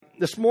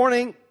this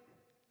morning,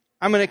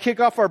 I'm going to kick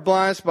off our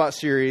Blind Spot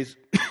series.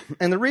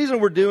 And the reason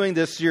we're doing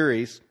this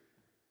series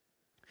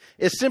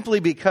is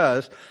simply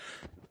because,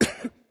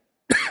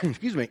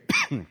 excuse me,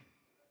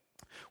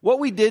 what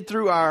we did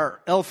through our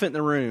Elephant in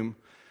the Room,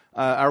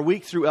 our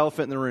week through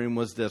Elephant in the Room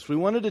was this. We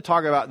wanted to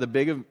talk about the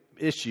big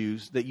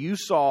issues that you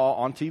saw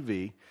on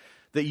TV,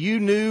 that you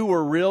knew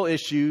were real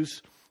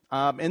issues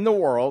in the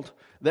world,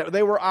 that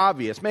they were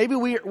obvious. Maybe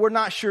we're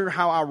not sure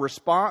how our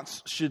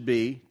response should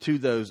be to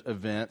those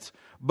events,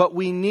 but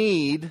we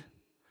need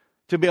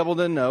to be able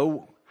to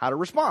know how to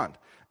respond.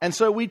 And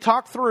so we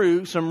talked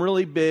through some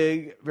really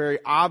big, very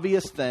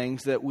obvious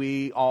things that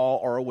we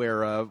all are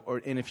aware of,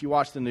 and if you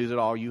watch the news at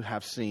all, you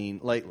have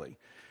seen lately.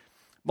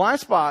 Blind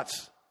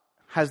Spots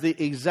has the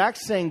exact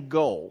same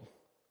goal,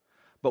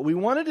 but we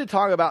wanted to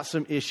talk about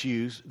some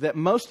issues that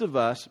most of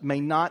us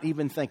may not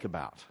even think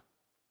about.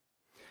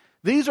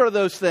 These are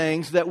those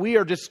things that we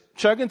are just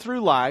chugging through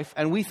life,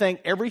 and we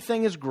think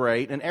everything is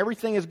great, and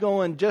everything is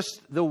going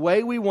just the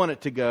way we want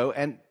it to go,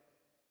 and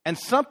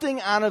something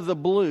out of the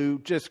blue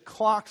just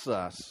clocks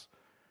us,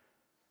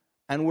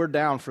 and we're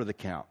down for the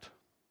count.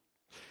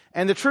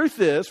 And the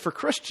truth is, for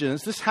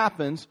Christians, this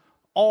happens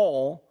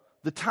all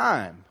the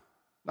time.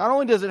 Not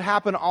only does it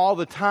happen all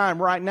the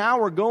time, right now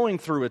we're going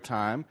through a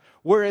time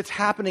where it's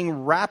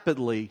happening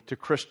rapidly to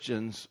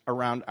Christians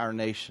around our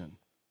nation.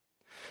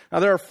 Now,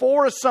 there are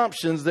 4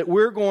 assumptions that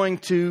we're going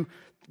to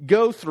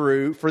go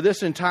through for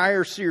this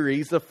entire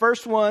series. The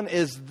first one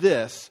is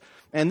this.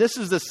 And this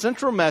is the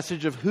central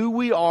message of who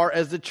we are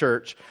as the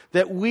church,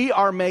 that we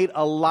are made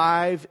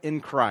alive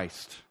in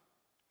Christ.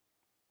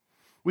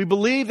 We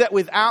believe that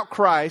without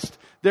Christ,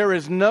 there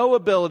is no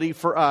ability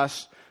for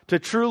us to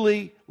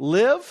truly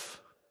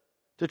live,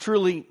 to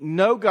truly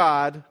know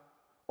God,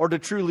 or to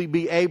truly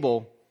be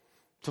able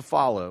to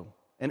follow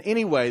in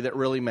any way that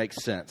really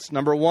makes sense.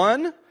 Number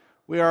 1,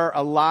 we are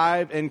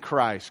alive in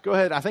Christ. Go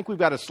ahead. I think we've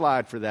got a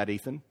slide for that,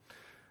 Ethan.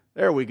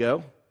 There we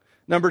go.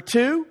 Number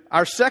 2,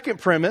 our second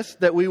premise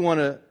that we want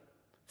to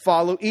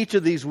follow each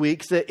of these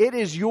weeks, that it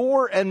is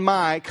your and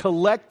my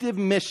collective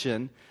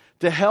mission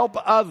to help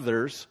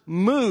others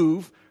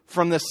move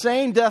from the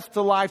same death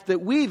to life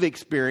that we've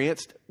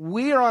experienced.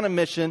 We are on a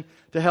mission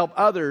to help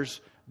others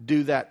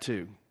do that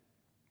too.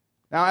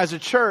 Now, as a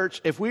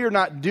church, if we are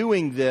not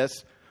doing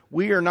this,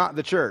 we are not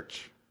the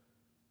church.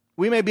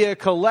 We may be a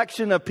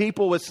collection of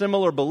people with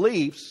similar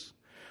beliefs,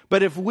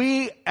 but if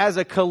we as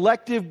a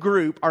collective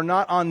group are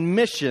not on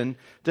mission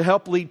to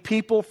help lead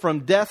people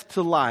from death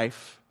to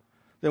life,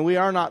 then we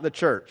are not the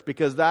church,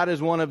 because that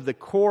is one of the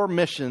core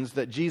missions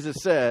that Jesus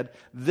said,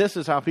 this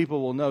is how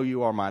people will know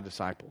you are my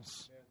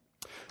disciples.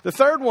 The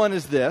third one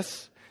is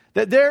this,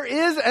 that there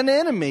is an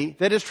enemy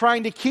that is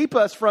trying to keep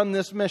us from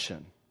this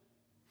mission.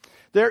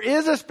 There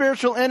is a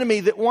spiritual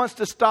enemy that wants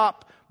to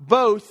stop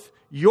both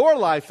your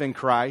life in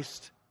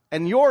Christ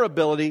and your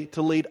ability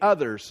to lead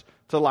others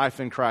to life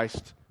in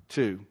Christ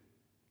too.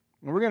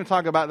 And we're going to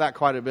talk about that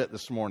quite a bit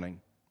this morning.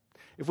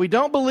 If we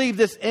don't believe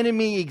this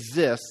enemy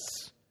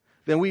exists,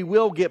 then we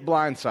will get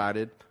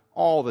blindsided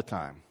all the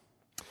time.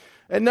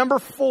 And number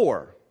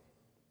 4,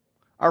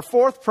 our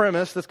fourth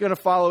premise that's going to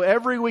follow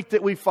every week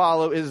that we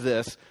follow is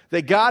this,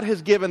 that God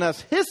has given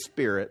us His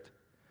Spirit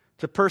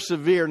to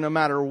persevere no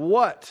matter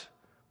what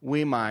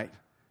we might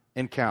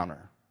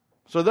encounter.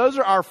 So those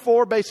are our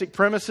 4 basic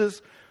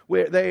premises.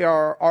 They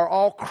are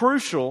all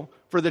crucial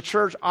for the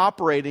church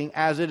operating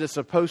as it is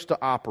supposed to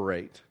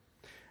operate.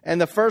 And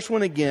the first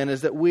one, again,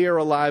 is that we are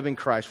alive in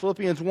Christ.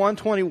 Philippians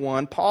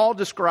 1:21, Paul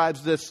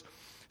describes this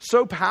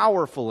so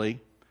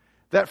powerfully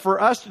that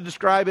for us to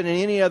describe it in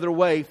any other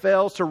way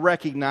fails to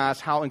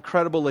recognize how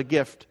incredible a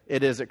gift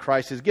it is that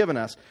Christ has given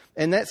us.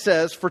 And that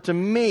says, for to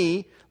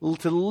me,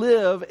 to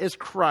live is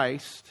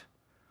Christ,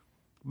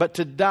 but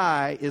to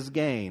die is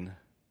gain.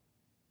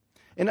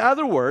 In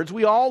other words,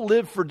 we all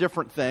live for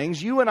different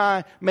things. You and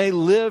I may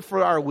live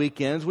for our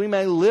weekends. We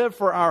may live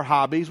for our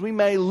hobbies. We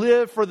may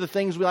live for the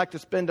things we like to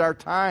spend our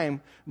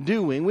time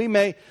doing. We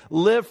may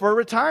live for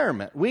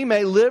retirement. We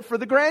may live for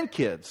the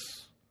grandkids.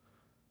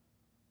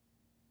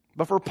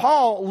 But for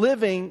Paul,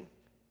 living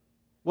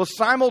was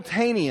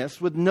simultaneous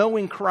with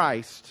knowing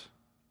Christ.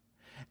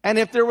 And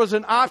if there was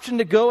an option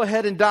to go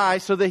ahead and die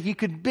so that he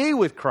could be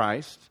with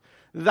Christ,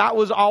 that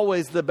was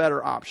always the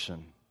better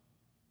option.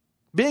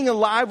 Being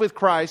alive with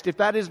Christ, if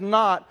that is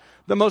not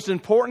the most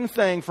important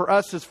thing for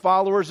us as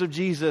followers of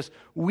Jesus,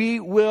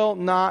 we will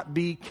not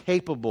be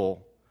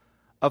capable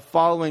of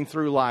following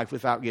through life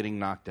without getting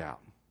knocked out.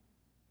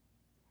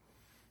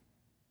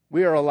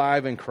 We are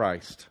alive in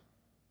Christ.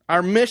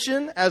 Our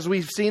mission, as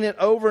we've seen it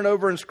over and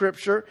over in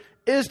Scripture,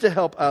 is to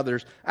help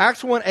others.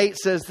 Acts 1:8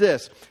 says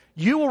this,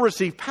 you will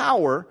receive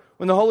power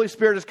when the Holy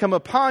Spirit has come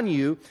upon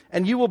you,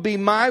 and you will be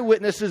my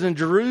witnesses in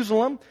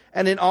Jerusalem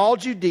and in all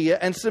Judea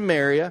and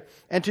Samaria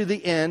and to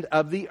the end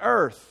of the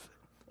earth.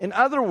 In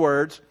other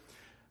words,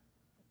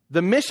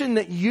 the mission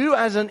that you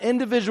as an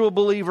individual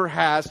believer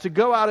has to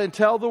go out and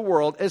tell the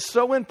world is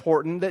so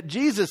important that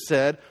Jesus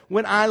said,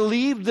 when I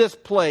leave this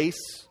place,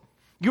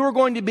 you are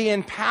going to be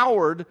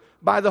empowered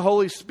by the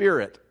Holy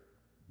Spirit.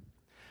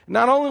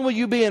 Not only will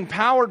you be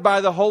empowered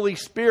by the Holy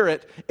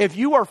Spirit, if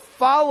you are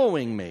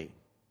following me,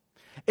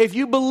 if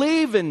you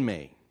believe in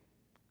me,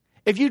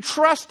 if you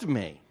trust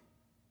me,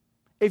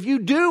 if you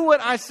do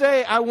what I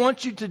say I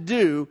want you to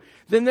do,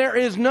 then there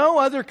is no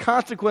other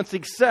consequence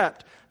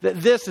except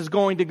that this is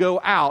going to go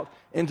out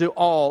into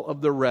all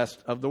of the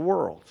rest of the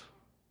world.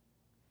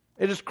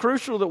 It is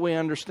crucial that we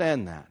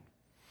understand that.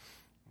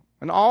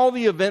 And all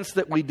the events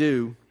that we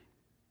do,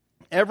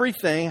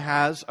 everything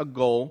has a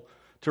goal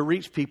to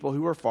reach people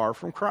who are far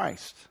from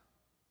Christ.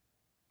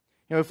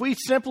 You know, if we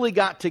simply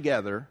got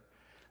together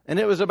and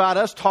it was about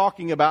us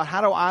talking about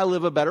how do I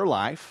live a better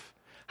life,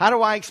 how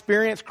do I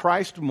experience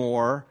Christ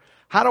more,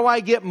 how do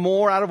I get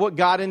more out of what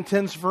God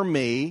intends for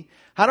me,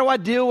 how do I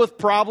deal with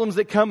problems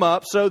that come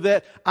up so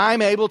that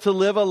I'm able to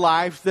live a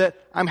life that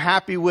I'm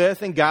happy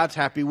with and God's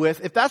happy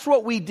with? If that's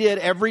what we did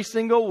every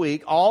single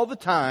week, all the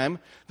time,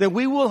 then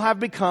we will have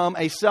become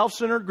a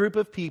self-centered group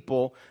of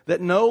people that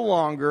no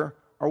longer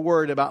are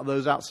worried about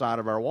those outside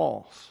of our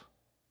walls.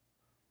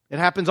 It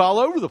happens all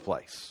over the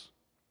place.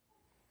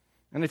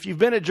 And if you've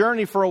been at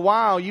Journey for a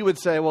while, you would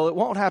say, well, it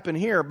won't happen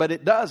here, but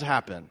it does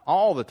happen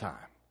all the time.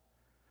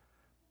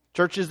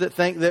 Churches that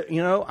think that,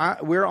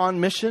 we're on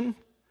mission.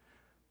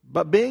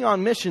 But being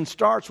on mission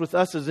starts with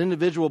us as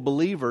individual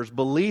believers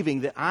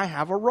believing that I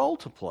have a role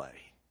to play.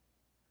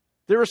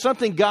 There is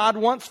something God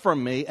wants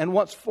from me and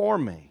wants for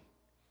me.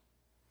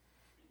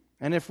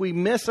 And if we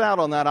miss out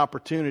on that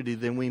opportunity,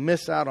 then we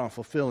miss out on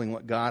fulfilling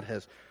what God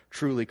has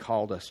truly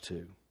called us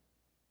to.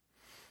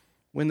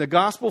 When the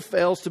gospel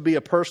fails to be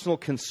a personal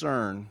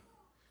concern,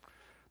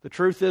 the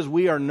truth is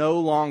we are no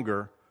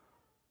longer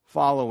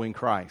following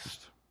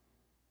Christ.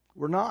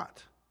 We're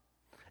not.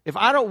 If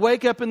I don't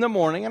wake up in the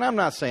morning, and I'm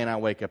not saying I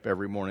wake up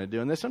every morning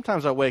doing this.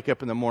 Sometimes I wake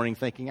up in the morning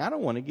thinking, I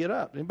don't want to get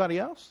up. Anybody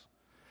else?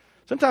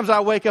 Sometimes I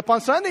wake up on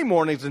Sunday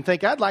mornings and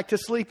think I'd like to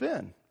sleep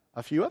in.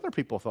 A few other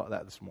people thought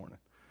that this morning.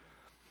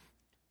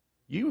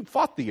 You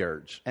fought the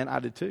urge, and I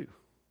did too.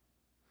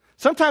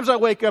 Sometimes I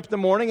wake up in the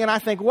morning and I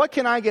think, what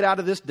can I get out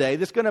of this day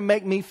that's going to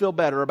make me feel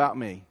better about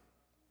me?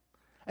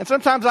 And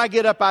sometimes I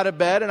get up out of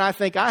bed and I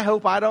think, I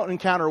hope I don't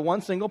encounter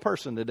one single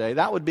person today.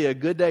 That would be a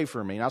good day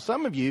for me. Now,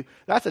 some of you,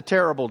 that's a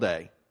terrible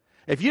day.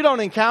 If you don't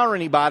encounter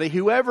anybody,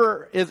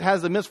 whoever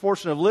has the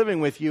misfortune of living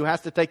with you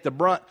has to take the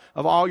brunt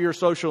of all your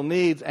social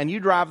needs, and you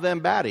drive them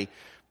batty.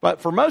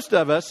 But for most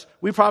of us,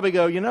 we probably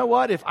go, you know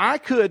what? If I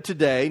could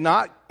today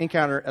not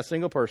encounter a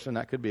single person,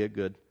 that could be a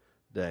good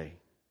day.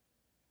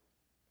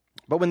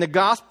 But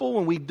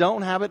when we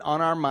don't have it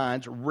on our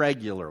minds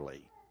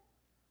regularly,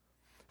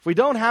 if we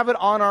don't have it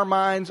on our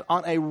minds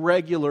on a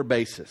regular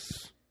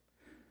basis,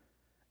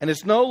 and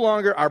it's no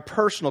longer our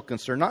personal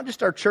concern, not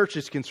just our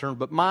church's concern,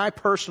 but my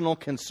personal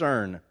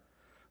concern,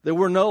 that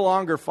we're no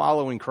longer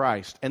following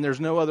Christ, and there's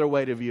no other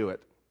way to view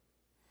it.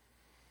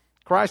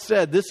 Christ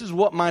said, this is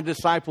what my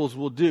disciples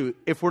will do.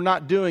 If we're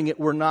not doing it,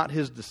 we're not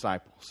His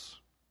disciples.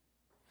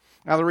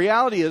 Now, the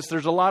reality is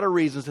there's a lot of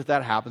reasons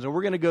that happens, and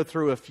we're going to go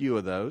through a few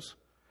of those.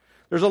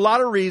 There's a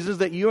lot of reasons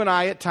that you and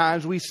I, at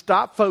times, we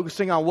stop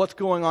focusing on what's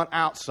going on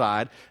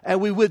outside and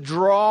we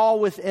withdraw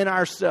within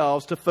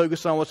ourselves to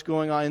focus on what's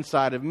going on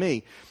inside of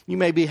me. You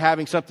may be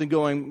having something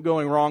going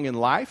wrong in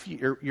life,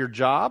 your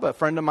job. A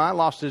friend of mine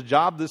lost his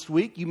job this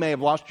week. You may have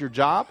lost your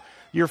job.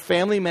 Your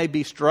family may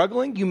be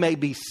struggling. You may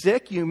be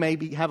sick. You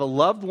may have a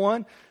loved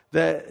one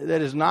that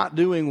is not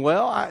doing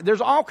well.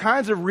 There's all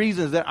kinds of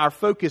reasons that our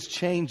focus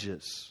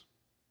changes.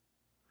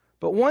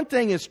 But one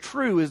thing is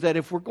true is that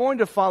if we're going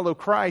to follow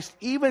Christ,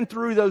 even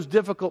through those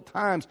difficult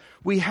times,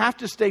 we have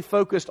to stay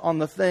focused on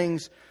the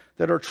things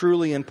that are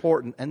truly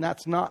important. And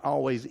that's not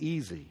always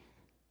easy.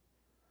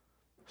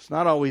 It's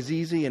not always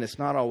easy, and it's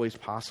not always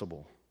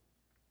possible.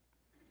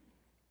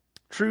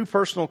 True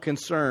personal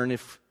concern,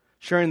 if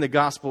sharing the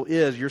gospel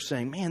is, you're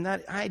saying, man,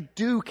 I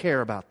do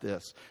care about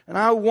this, and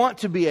I want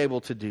to be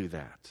able to do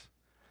that.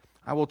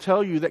 I will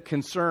tell you that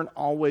concern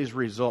always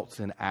results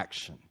in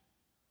action.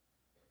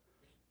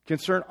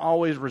 Concern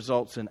always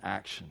results in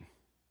action.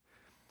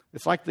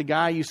 It's like the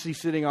guy you see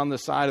sitting on the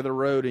side of the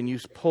road and you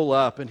pull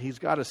up and he's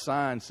got a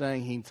sign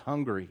saying he's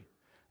hungry.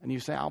 And you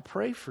say, I'll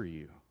pray for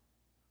you.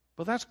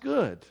 Well, that's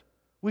good.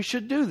 We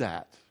should do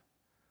that.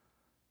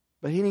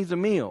 But he needs a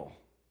meal.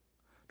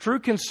 True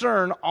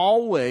concern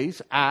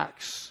always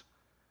acts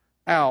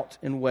out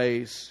in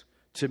ways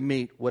to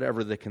meet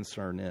whatever the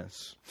concern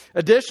is.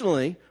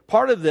 Additionally,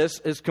 part of this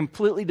is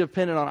completely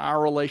dependent on our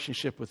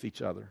relationship with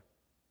each other.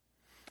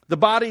 The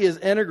body is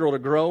integral to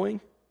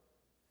growing,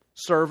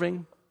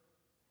 serving,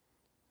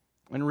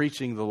 and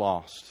reaching the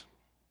lost.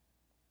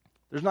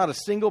 There's not a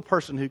single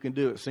person who can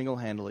do it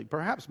single-handedly.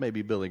 Perhaps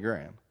maybe Billy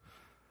Graham.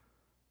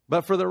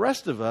 But for the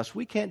rest of us,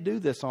 we can't do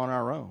this on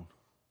our own.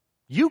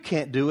 You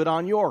can't do it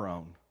on your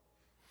own.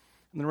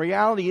 And the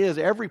reality is,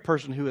 every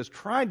person who has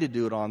tried to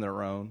do it on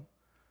their own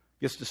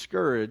gets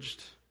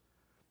discouraged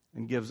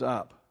and gives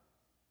up.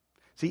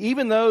 See,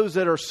 even those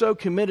that are so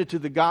committed to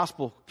the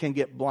gospel can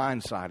get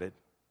blindsided.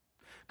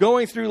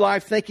 Going through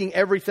life thinking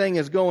everything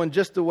is going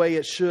just the way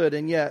it should,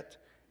 and yet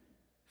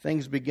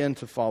things begin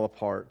to fall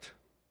apart.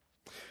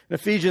 In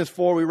Ephesians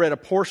 4, we read a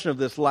portion of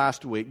this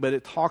last week, but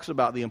it talks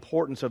about the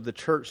importance of the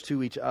church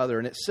to each other.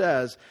 And it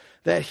says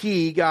that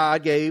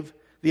God, gave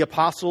the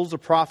apostles, the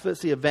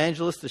prophets, the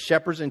evangelists, the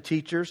shepherds, and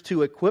teachers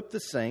to equip the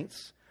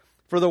saints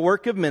for the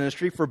work of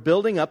ministry, for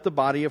building up the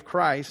body of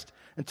Christ,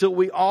 until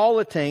we all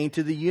attain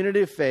to the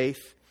unity of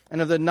faith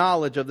and of the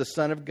knowledge of the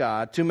Son of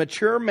God, to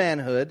mature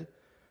manhood,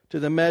 to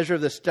the measure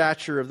of the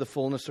stature of the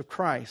fullness of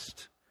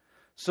Christ,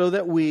 so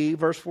that we,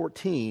 verse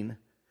 14,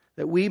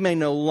 that we may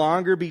no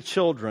longer be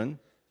children,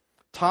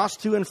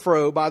 tossed to and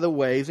fro by the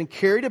waves and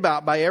carried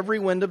about by every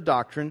wind of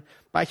doctrine,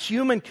 by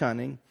human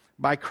cunning,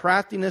 by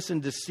craftiness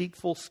and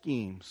deceitful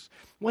schemes.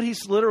 What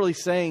he's literally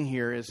saying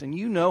here is, and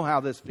you know how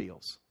this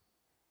feels.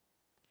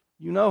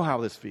 You know how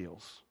this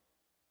feels.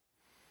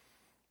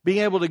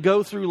 Being able to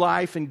go through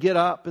life and get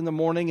up in the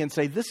morning and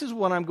say, this is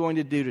what I'm going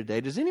to do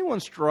today. Does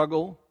anyone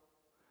struggle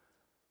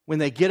when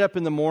they get up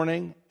in the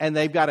morning and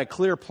they've got a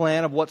clear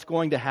plan of what's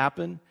going to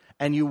happen,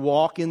 and you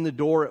walk in the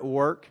door at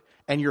work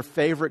and your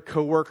favorite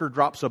coworker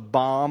drops a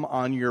bomb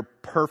on your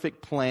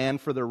perfect plan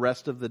for the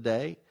rest of the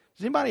day?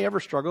 Does anybody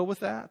ever struggle with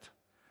that?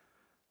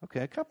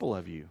 Okay, a couple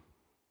of you.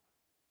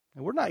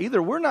 And we're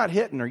not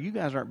hitting or you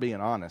guys aren't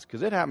being honest,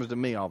 because it happens to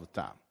me all the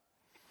time.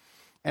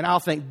 And I'll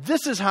think,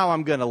 this is how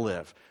I'm going to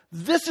live.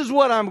 This is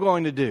what I'm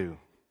going to do.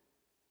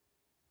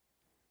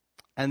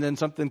 And then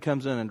something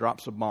comes in and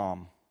drops a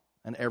bomb,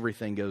 and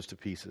everything goes to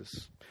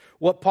pieces.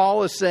 What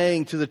Paul is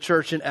saying to the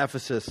church in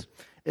Ephesus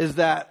is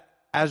that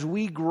as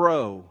we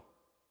grow,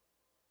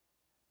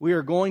 we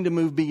are going to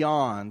move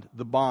beyond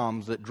the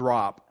bombs that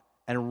drop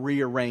and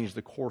rearrange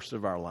the course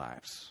of our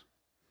lives.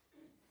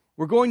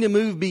 We're going to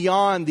move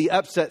beyond the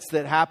upsets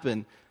that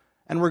happen,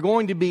 and we're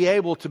going to be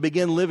able to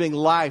begin living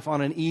life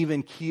on an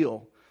even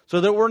keel, so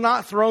that we're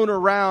not thrown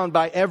around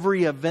by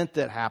every event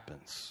that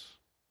happens.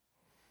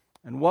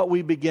 And what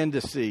we begin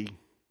to see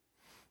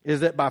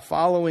is that by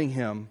following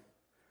Him,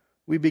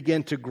 we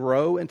begin to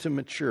grow and to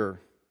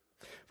mature.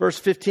 Verse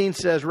 15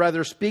 says,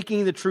 rather,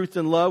 speaking the truth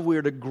in love, we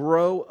are to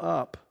grow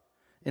up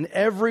in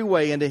every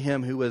way into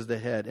Him who is the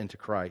head, into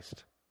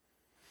Christ,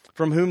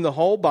 from whom the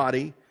whole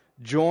body,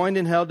 joined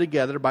and held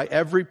together by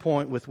every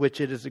point with which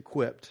it is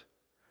equipped,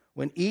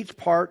 when each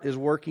part is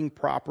working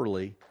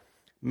properly,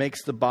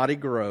 makes the body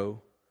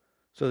grow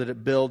so that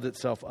it builds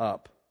itself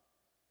up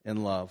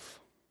in love.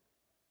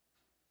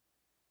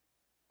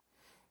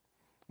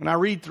 When I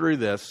read through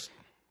this,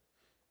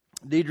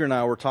 Deidre and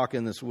I were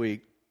talking this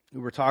week.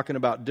 We were talking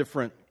about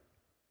different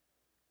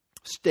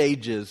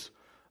stages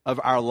of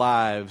our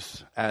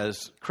lives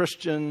as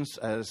Christians,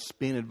 as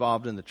being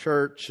involved in the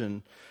church.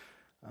 And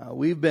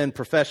we've been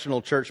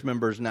professional church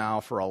members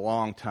now for a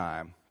long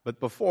time. But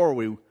before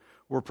we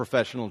were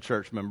professional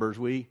church members,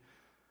 we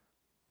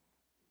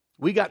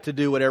got to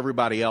do what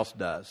everybody else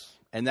does.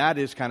 And that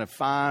is kind of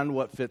find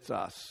what fits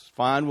us,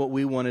 find what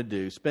we want to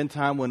do, spend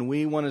time when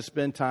we want to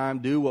spend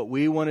time, do what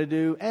we want to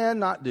do, and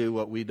not do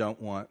what we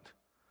don't want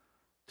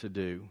to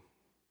do.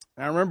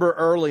 And I remember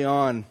early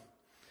on,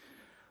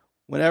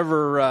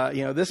 whenever,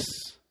 this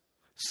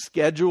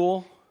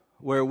schedule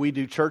where we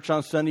do church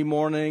on Sunday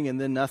morning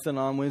and then nothing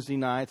on Wednesday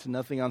nights and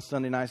nothing on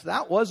Sunday nights,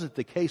 that wasn't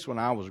the case when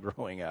I was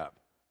growing up.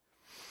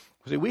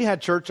 See, we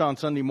had church on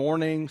Sunday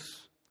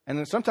mornings, and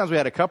then sometimes we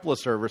had a couple of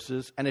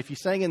services, and if you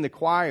sang in the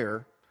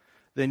choir,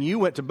 then you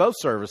went to both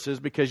services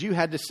because you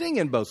had to sing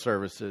in both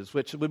services,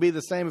 which would be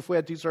the same if we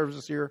had two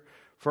services here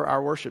for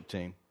our worship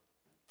team.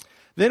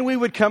 Then we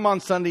would come on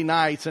Sunday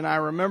nights, and I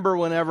remember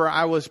whenever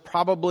I was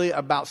probably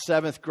about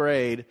 7th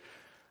grade,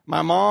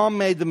 my mom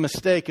made the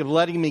mistake of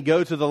letting me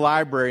go to the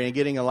library and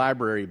getting a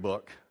library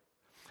book.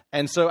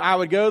 And so I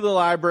would go to the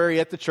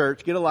library at the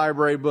church, get a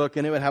library book,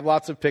 and it would have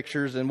lots of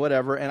pictures and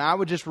whatever, and I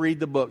would just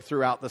read the book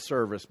throughout the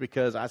service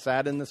because I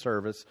sat in the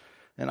service.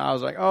 And I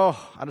was like, I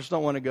just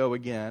don't want to go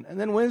again. And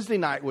then Wednesday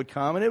night would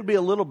come, and it would be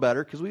a little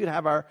better because we would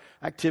have our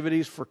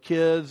activities for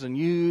kids and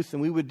youth,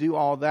 and we would do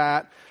all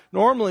that.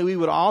 Normally, we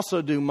would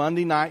also do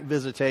Monday night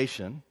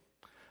visitation.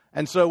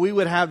 And so we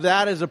would have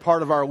that as a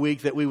part of our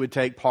week that we would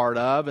take part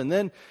of. And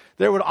then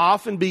there would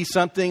often be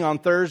something on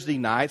Thursday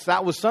nights.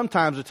 That was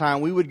sometimes a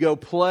time we would go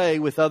play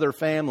with other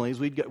families.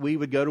 We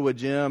would go to a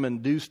gym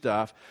and do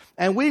stuff.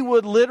 And we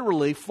would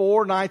literally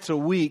 4 nights a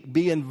week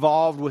be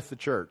involved with the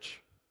church.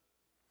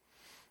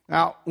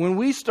 Now, when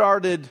we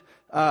started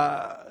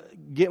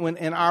getting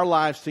in our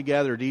lives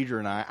together, Deidre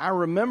and I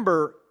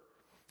remember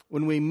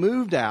when we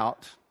moved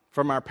out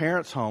from our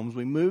parents' homes,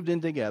 we moved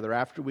in together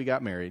after we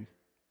got married,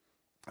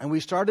 and we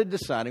started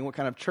deciding what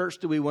kind of church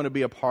do we want to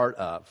be a part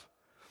of.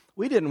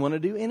 We didn't want to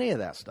do any of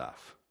that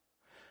stuff.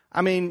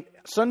 I mean,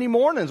 Sunday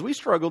mornings, we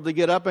struggled to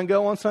get up and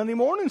go on Sunday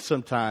mornings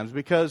sometimes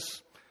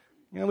because,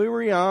 we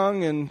were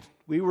young and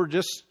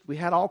we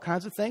had all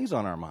kinds of things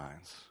on our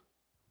minds.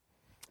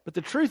 But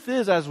the truth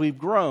is, as we've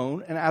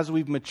grown and as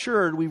we've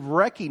matured, we've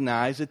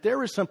recognized that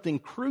there is something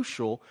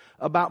crucial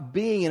about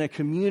being in a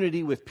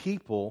community with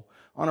people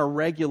on a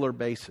regular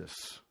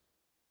basis.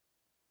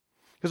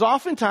 Because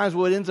oftentimes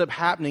what ends up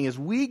happening is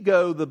we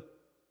go the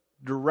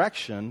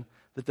direction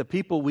that the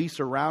people we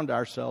surround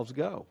ourselves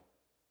go.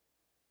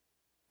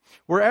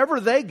 Wherever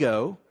they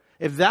go,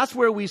 If that's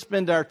where we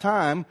spend our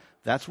time,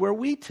 that's where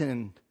we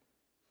tend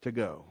to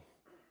go.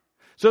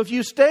 So if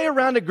you stay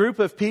around a group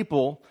of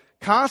people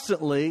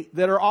constantly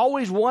that are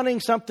always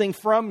wanting something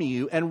from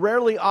you and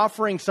rarely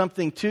offering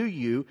something to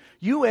you,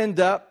 you end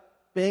up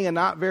being a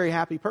not very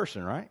happy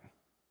person, right?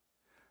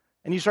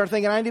 And you start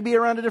thinking, I need to be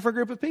around a different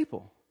group of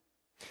people.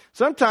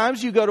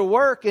 Sometimes you go to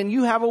work and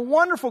you have a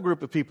wonderful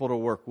group of people to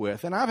work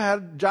with. And I've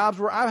had jobs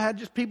where I've had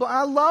just people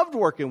I loved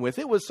working with.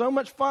 It was so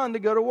much fun to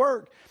go to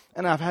work.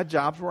 And I've had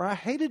jobs where I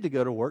hated to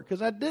go to work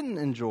because I didn't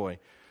enjoy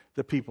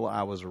the people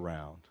I was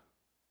around.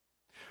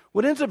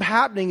 What ends up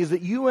happening is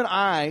that you and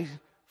I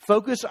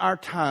focus our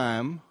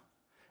time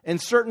in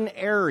certain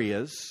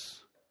areas,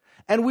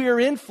 and we are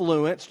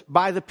influenced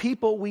by the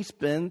people we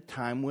spend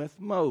time with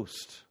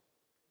most.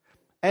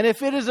 And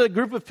if it is a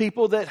group of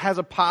people that has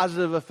a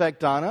positive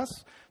effect on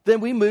us,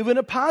 then we move in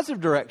a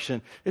positive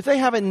direction. If they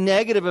have a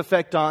negative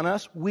effect on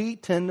us, we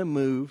tend to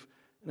move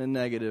in a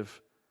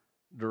negative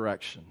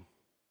direction.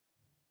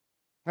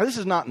 Now, this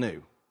is not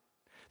new.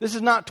 This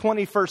is not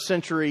 21st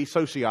century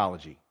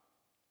sociology.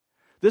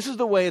 This is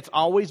the way it's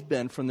always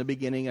been from the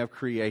beginning of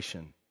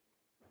creation.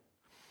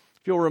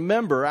 If you'll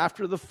remember,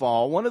 after the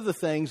fall, one of the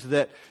things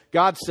that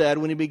God said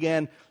when He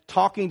began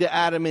talking to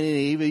Adam and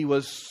Eve,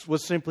 He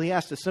simply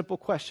asked a simple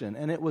question,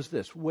 and it was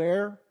this: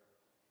 where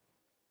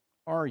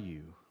are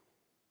you?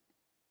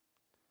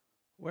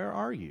 Where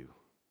are you?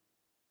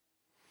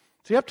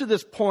 See, up to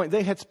this point,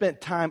 they had spent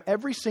time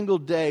every single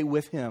day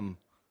with Him.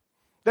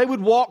 They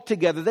would walk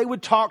together. They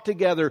would talk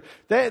together.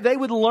 They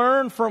would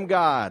learn from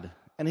God,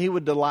 and He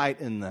would delight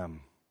in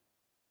them.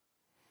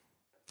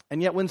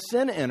 And yet when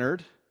sin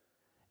entered,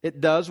 it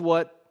does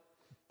what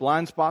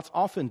blind spots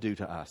often do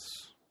to us.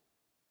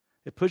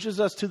 It pushes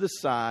us to the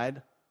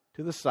side,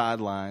 to the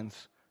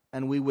sidelines,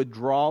 and we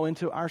withdraw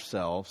into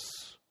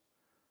ourselves,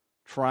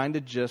 trying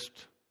to just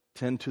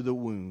tend to the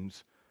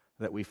wounds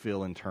that we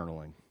feel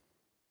internally.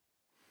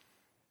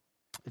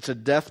 It's a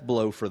death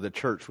blow for the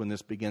church when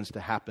this begins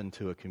to happen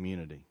to a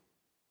community.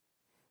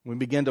 We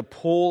begin to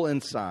pull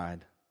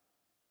inside.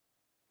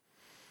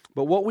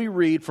 But what we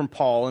read from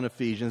Paul in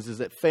Ephesians is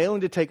that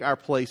failing to take our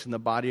place in the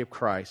body of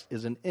Christ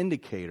is an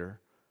indicator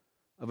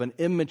of an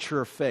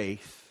immature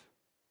faith.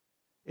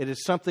 It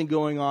is something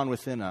going on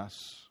within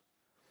us.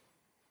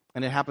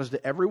 And it happens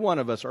to every one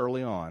of us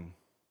early on.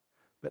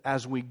 But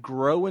as we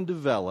grow and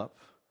develop,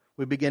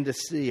 we begin to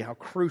see how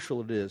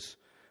crucial it is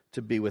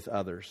to be with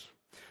others.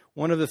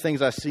 One of the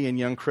things I see in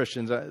young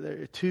Christians,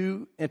 there are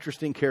two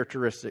interesting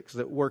characteristics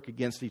that work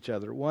against each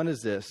other. One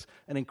is this: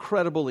 an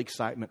incredible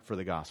excitement for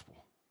the gospel.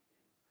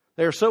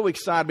 They are so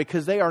excited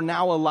because they are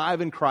now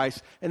alive in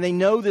Christ and they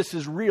know this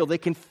is real. They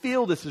can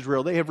feel this is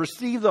real. They have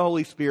received the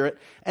Holy Spirit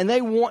and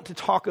they want to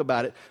talk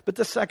about it. But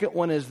the second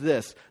one is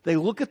this: they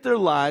look at their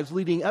lives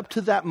leading up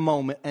to that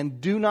moment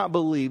and do not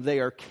believe they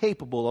are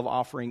capable of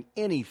offering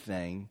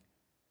anything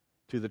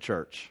to the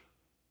church.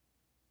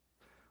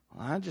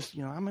 Well,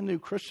 I'm a new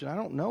Christian. I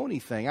don't know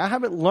anything. I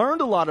haven't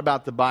learned a lot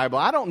about the Bible.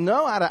 I don't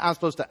know how I'm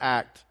supposed to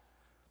act.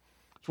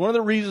 It's one of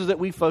the reasons that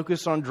we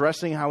focus on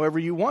dressing however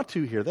you want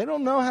to here. They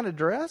don't know how to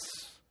dress.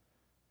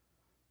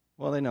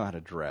 Well, they know how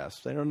to dress.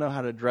 They don't know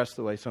how to dress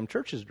the way some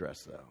churches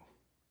dress, though.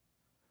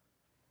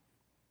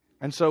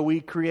 And so we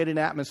create an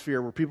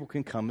atmosphere where people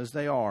can come as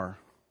they are.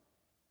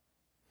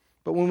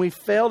 But when we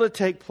fail to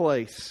take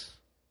place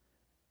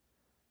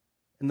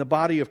in the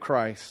body of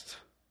Christ,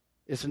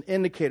 it's an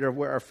indicator of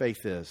where our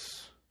faith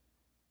is.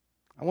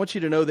 I want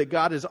you to know that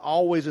God is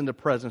always in the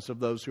presence of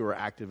those who are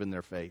active in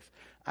their faith.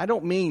 I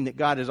don't mean that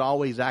God is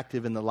always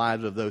active in the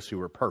lives of those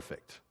who are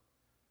perfect,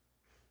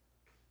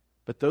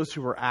 but those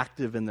who are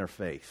active in their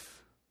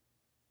faith.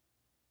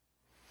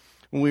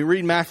 When we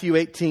read Matthew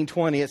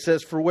 18:20, it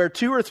says, "For where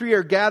 2 or 3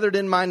 are gathered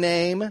in my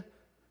name,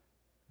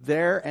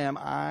 there am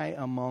I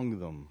among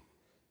them."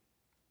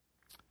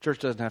 Church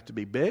doesn't have to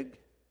be big.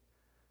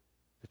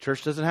 The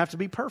church doesn't have to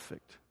be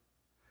perfect.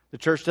 The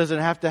church doesn't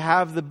have to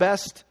have the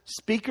best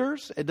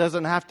speakers. It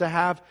doesn't have to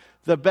have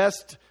the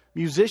best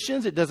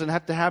musicians. It doesn't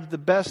have to have the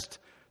best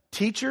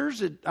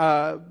teachers,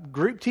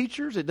 group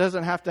teachers. It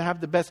doesn't have to have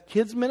the best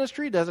kids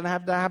ministry. It doesn't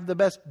have to have the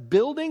best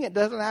building. It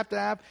doesn't have to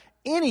have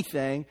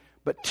anything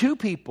but 2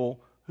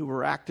 people who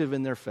are active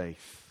in their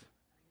faith.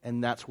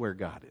 And that's where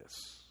God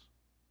is.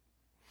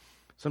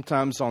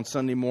 Sometimes on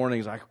Sunday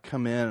mornings I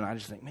come in and I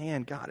just think,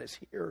 man, God is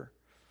here.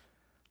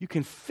 You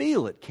can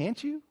feel it,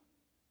 can't you?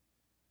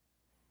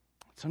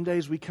 Some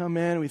days we come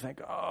in and we think,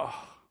 oh,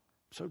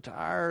 I'm so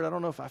tired. I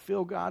don't know if I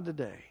feel God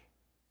today.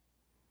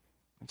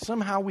 And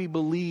somehow we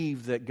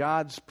believe that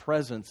God's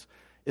presence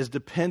is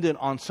dependent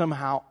on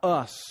somehow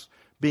us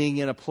being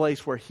in a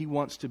place where He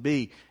wants to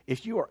be.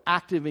 If you are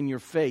active in your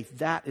faith,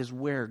 that is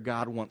where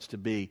God wants to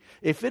be.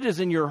 If it is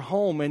in your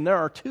home and there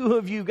are 2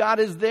 of you, God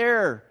is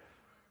there.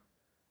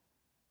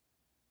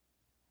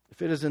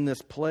 If it is in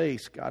this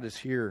place, God is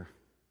here.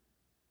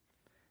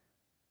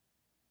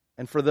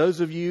 And for those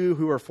of you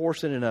who are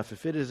fortunate enough,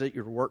 if it is at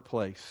your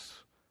workplace,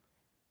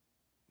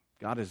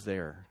 God is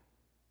there.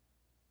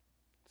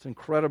 It's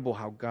incredible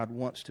how God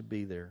wants to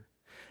be there.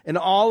 And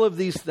all of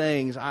these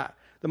things,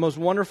 The most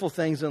wonderful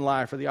things in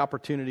life are the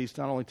opportunities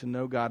not only to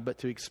know God, but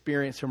to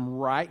experience Him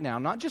right now.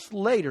 Not just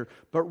later,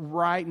 but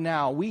right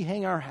now. We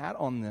hang our hat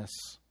on this.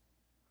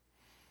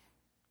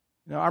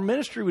 You know, our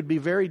ministry would be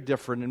very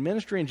different, and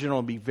ministry in general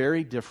would be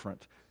very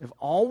different if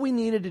all we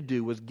needed to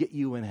do was get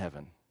you in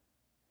heaven.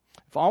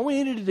 If all we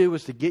needed to do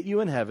was to get you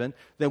in heaven,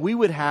 then we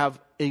would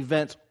have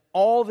events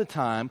all the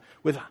time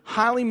with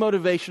highly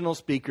motivational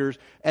speakers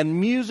and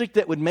music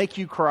that would make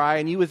you cry,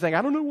 and you would think,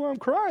 I don't know why I'm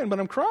crying, but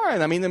I'm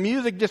crying. I mean, the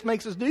music just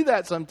makes us do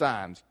that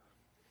sometimes.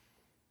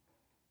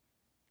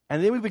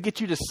 And then we would get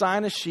you to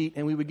sign a sheet,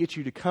 and we would get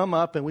you to come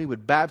up, and we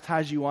would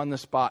baptize you on the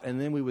spot, and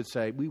then we would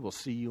say, we will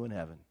see you in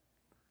heaven.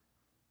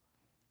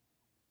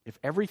 If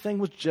everything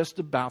was just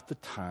about the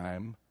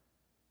time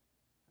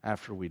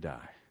after we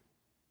die.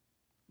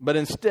 But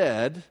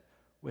instead,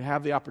 we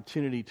have the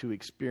opportunity to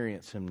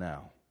experience Him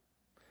now.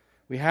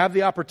 We have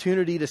the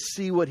opportunity to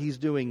see what He's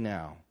doing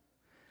now.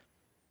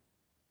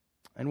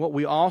 And what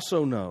we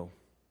also know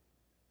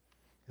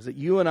is that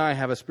you and I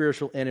have a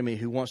spiritual enemy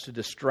who wants to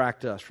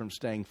distract us from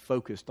staying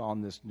focused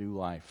on this new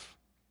life.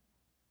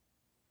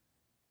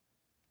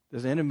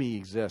 This enemy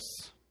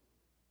exists.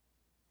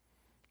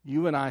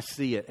 You and I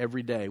see it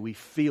every day. We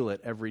feel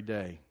it every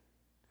day.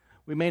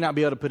 We may not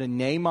be able to put a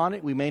name on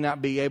it. We may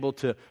not be able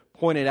to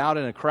point it out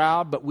in a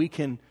crowd, but we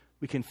can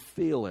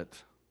feel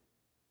it.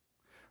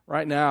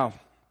 Right now,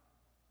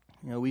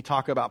 you know, we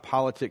talk about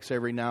politics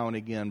every now and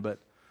again, but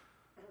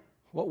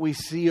what we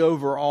see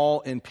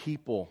overall in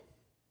people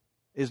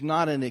is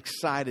not an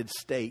excited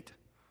state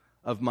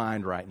of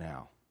mind right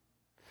now.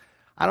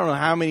 I don't know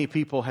how many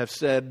people have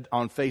said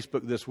on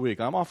Facebook this week,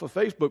 I'm off of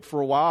Facebook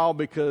for a while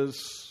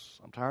because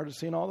I'm tired of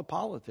seeing all the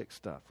politics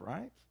stuff,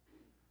 right?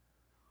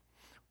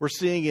 We're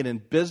seeing it in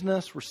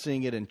business, we're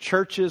seeing it in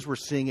churches, we're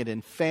seeing it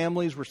in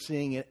families, we're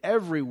seeing it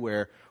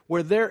everywhere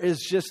where there is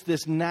just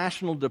this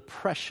national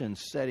depression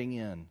setting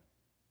in.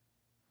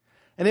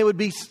 And it would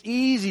be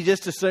easy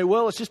just to say,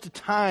 well, it's just a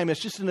time, it's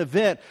just an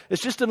event,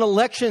 it's just an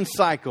election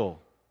cycle.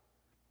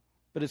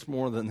 But it's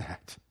more than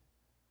that.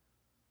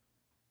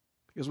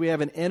 Because we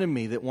have an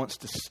enemy that wants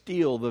to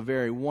steal the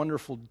very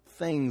wonderful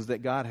things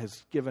that God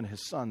has given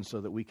His Son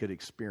so that we could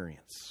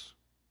experience.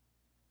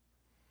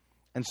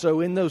 And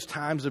so in those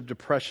times of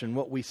depression,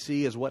 what we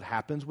see is what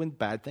happens when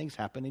bad things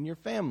happen in your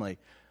family.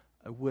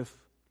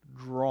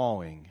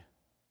 Withdrawing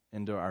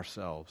into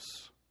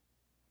ourselves.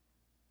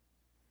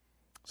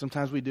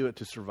 Sometimes we do it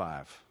to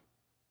survive.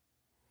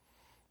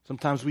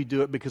 Sometimes we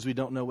do it because we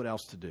don't know what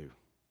else to do.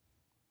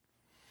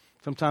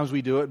 Sometimes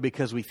we do it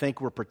because we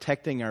think we're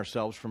protecting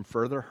ourselves from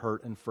further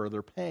hurt and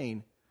further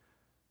pain.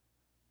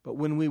 But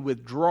when we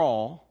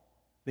withdraw,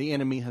 the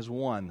enemy has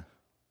won.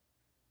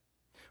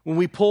 When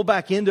we pull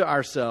back into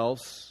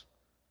ourselves,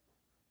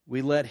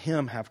 we let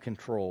him have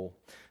control.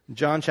 In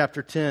John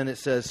chapter 10, it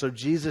says, so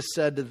Jesus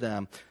said to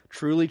them,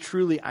 truly,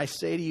 truly, I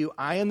say to you,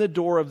 I am the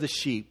door of the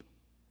sheep.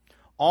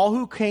 All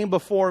who came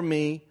before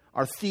me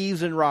are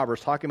thieves and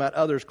robbers, talking about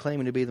others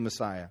claiming to be the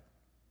Messiah.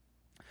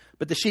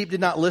 But the sheep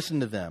did not listen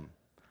to them.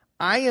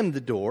 I am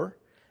the door,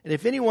 and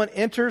if anyone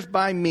enters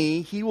by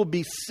me, he will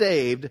be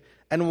saved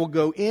and will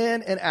go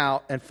in and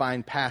out and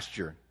find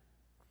pasture.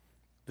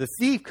 The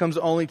thief comes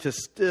only to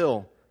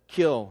steal,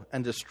 kill,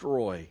 and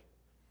destroy.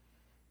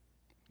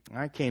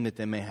 I came that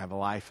they may have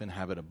life and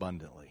have it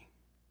abundantly.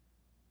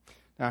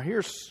 Now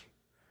here's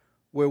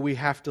where we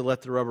have to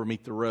let the rubber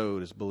meet the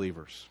road as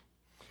believers.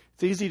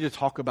 It's easy to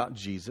talk about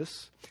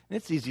Jesus, and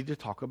it's easy to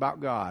talk about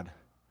God.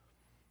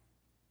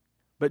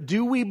 But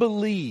do we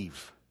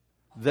believe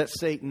that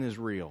Satan is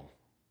real?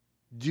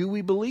 Do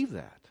we believe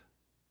that?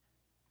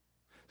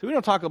 So we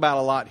don't talk about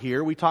a lot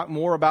here. We talk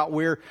more about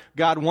where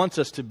God wants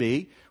us to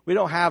be. We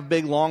don't have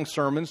big, long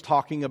sermons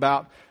talking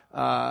about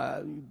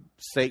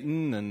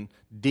Satan and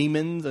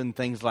demons and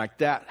things like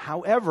that.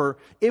 However,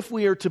 if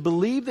we are to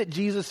believe that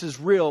Jesus is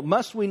real,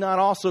 must we not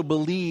also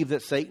believe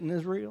that Satan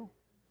is real?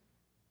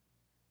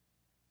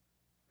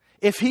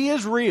 If he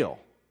is real,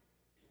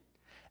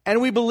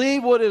 and we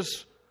believe what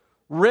is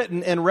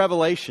written in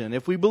Revelation,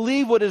 if we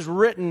believe what is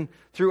written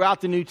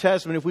throughout the New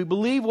Testament, if we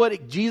believe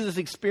what Jesus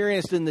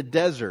experienced in the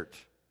desert,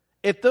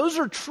 if those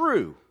are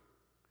true,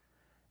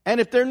 and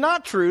if they're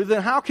not true,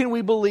 then how can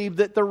we believe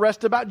that the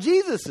rest about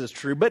Jesus is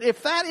true? But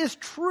if that is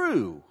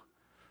true,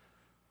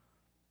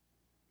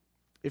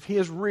 if he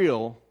is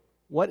real,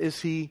 what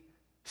is he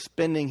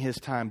spending his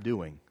time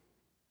doing?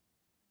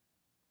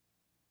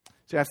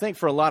 See, I think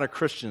for a lot of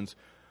Christians,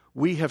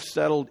 we have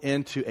settled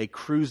into a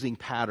cruising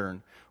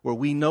pattern where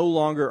we no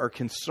longer are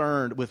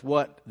concerned with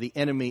what the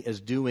enemy is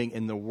doing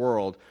in the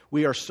world.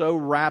 We are so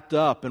wrapped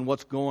up in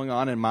what's going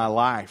on in my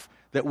life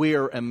that we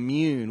are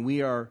immune.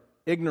 We are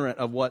ignorant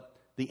of what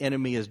the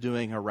enemy is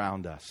doing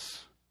around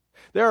us.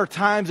 There are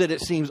times that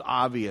it seems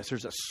obvious.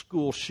 There's a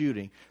school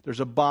shooting. There's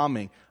a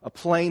bombing. A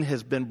plane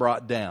has been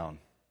brought down.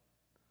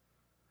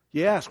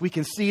 Yes, we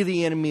can see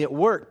the enemy at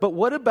work. But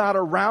what about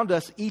around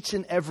us each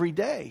and every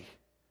day?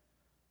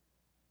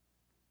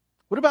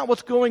 What about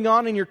what's going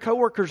on in your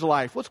coworker's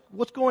life?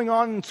 What's going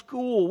on in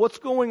school? What's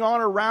going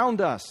on around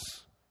us?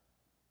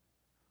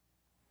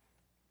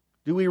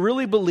 Do we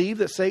really believe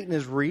that Satan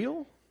is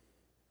real?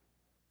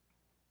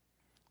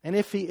 And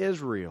if he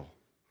is real,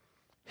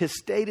 his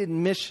stated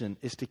mission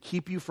is to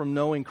keep you from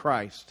knowing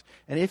Christ.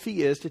 And if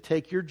he is, to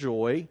take your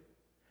joy.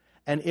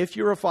 And if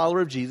you're a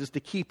follower of Jesus, to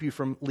keep you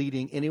from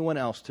leading anyone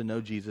else to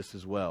know Jesus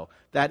as well.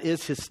 That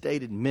is his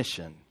stated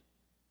mission.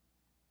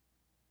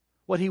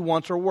 What he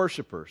wants are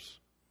worshipers.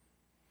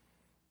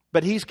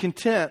 But he's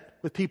content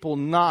with people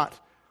not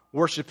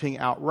worshiping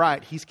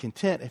outright. He's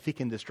content if he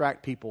can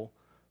distract people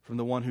from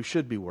the one who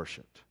should be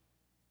worshiped.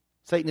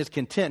 Satan is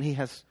content. He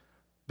has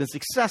been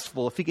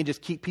successful if he can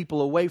just keep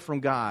people away from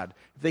God.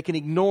 If they can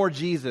ignore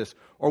Jesus.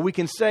 Or we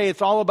can say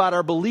it's all about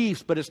our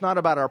beliefs, but it's not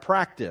about our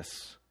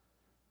practice.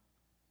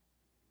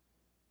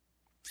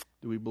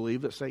 Do we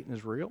believe that Satan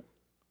is real?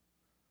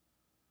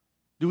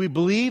 Do we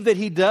believe that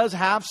he does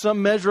have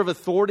some measure of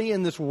authority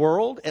in this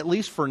world, at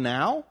least for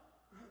now?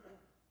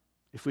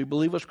 If we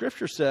believe what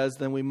Scripture says,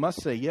 then we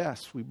must say,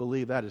 yes, we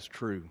believe that is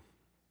true.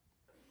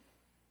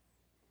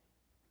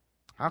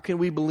 How can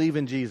we believe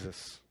in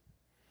Jesus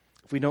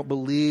if we don't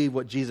believe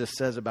what Jesus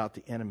says about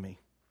the enemy?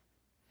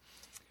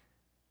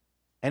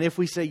 And if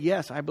we say,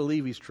 yes, I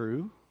believe he's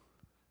true,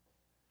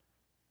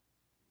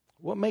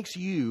 what makes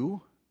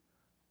you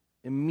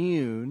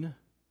immune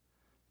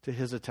to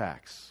his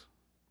attacks?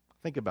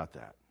 Think about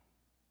that.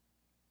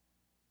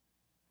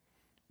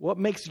 What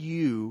makes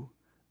you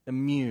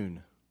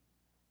immune,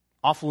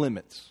 off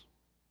limits?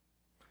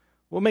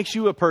 What makes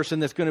you a person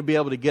that's going to be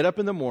able to get up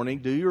in the morning,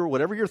 do your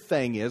whatever your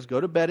thing is,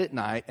 go to bed at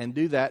night, and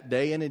do that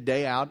day in and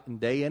day out, and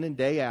day in and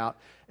day out,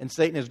 and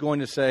Satan is going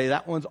to say,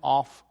 that one's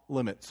off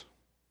limits?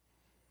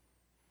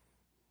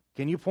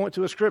 Can you point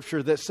to a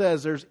scripture that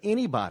says there's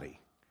anybody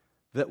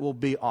that will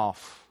be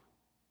off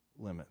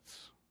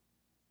limits?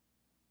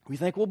 We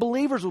think, well,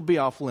 believers will be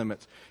off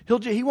limits.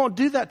 He won't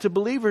do that to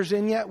believers,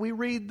 and yet we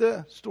read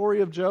the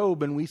story of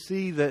Job, and we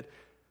see that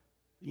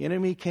the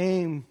enemy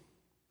came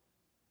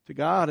to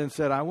God and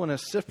said, I want to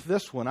sift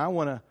this one. I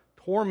want to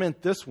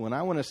torment this one.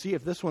 I want to see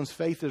if this one's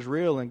faith is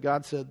real. And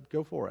God said,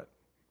 go for it.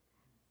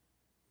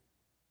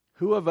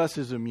 Who of us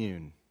is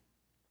immune?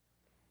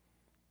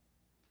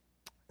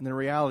 And the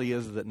reality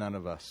is that none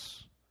of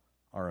us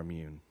are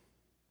immune.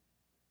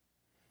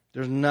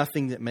 There's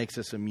nothing that makes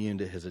us immune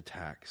to his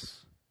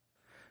attacks.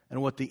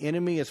 And what the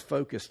enemy is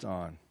focused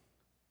on,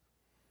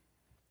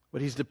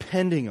 what he's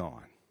depending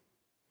on,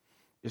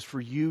 is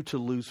for you to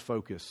lose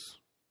focus.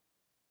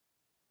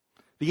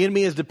 The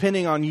enemy is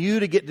depending on you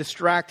to get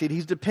distracted.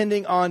 He's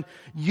depending on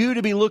you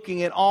to be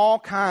looking at all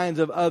kinds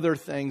of other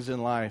things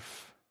in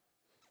life.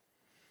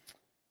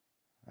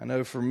 I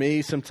know for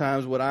me,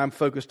 sometimes what I'm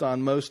focused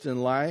on most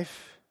in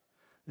life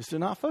is to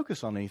not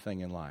focus on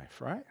anything in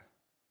life, right?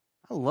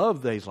 I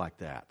love days like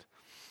that.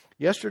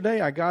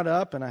 Yesterday, I got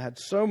up and I had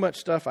so much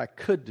stuff I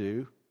could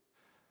do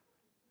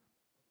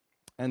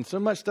and so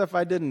much stuff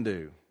I didn't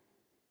do.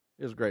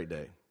 It was a great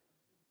day.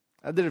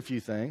 I did a few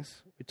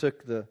things. We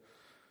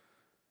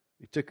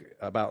took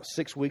about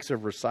 6 weeks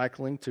of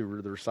recycling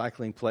to the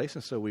recycling place,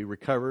 and so we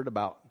recovered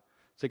about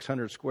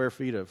 600 square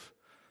feet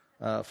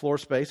of floor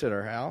space at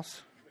our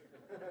house.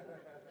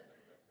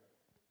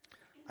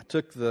 I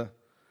took the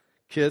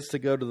kids to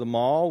go to the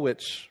mall,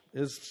 which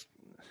is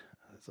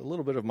a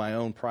little bit of my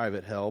own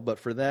private hell, but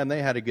for them,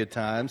 they had a good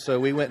time, so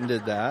we went and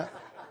did that.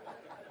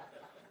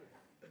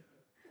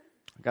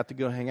 I got to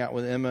go hang out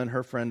with Emma and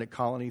her friend at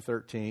Colony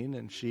 13,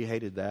 and she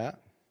hated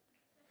that.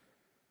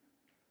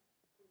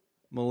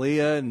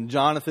 Malia and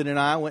Jonathan and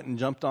I went and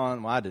jumped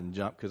on, well, I didn't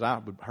jump because I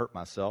would hurt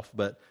myself,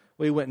 but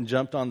we went and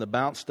jumped on the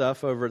bounce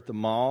stuff over at the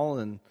mall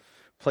and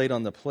played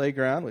on the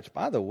playground, which,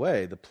 by the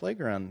way, the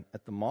playground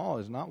at the mall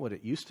is not what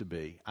it used to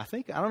be. I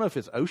don't know if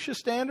it's OSHA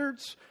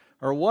standards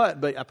or what,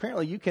 but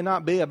apparently you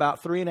cannot be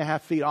about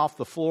 3.5 feet off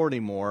the floor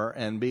anymore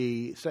and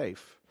be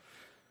safe.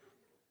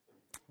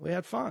 We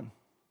had fun.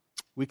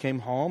 We came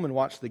home and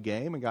watched the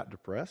game and got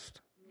depressed.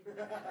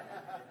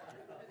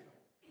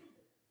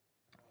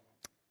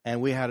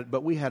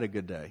 But we had a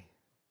good day.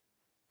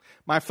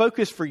 My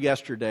focus for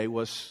yesterday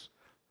was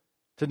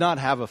to not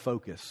have a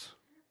focus.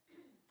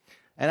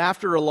 And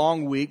after a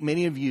long week,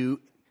 many of you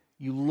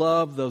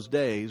love those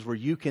days where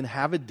you can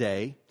have a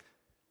day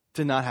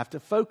to not have to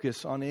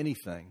focus on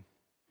anything.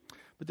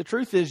 But the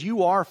truth is,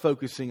 you are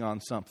focusing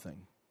on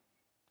something.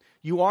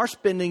 You are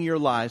spending your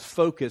lives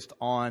focused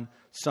on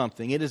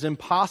something. It is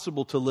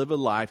impossible to live a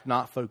life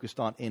not focused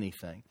on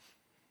anything.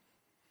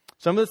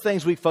 Some of the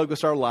things we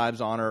focus our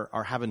lives on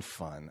are having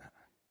fun.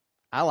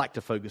 I like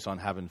to focus on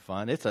having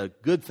fun. It's a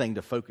good thing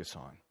to focus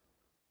on.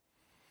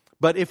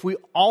 But if we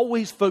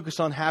always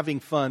focus on having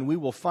fun, we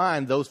will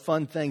find those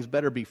fun things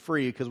better be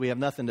free because we have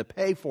nothing to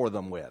pay for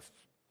them with.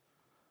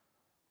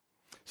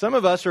 Some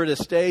of us are at a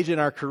stage in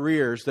our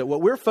careers that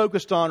what we're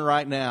focused on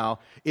right now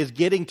is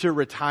getting to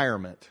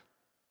retirement.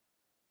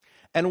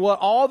 And what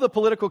all the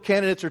political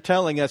candidates are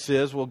telling us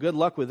is, well, good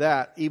luck with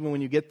that. Even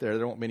when you get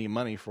there won't be any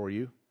money for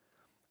you.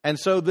 And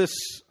so this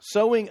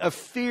sowing of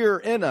fear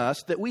in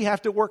us that we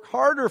have to work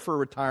harder for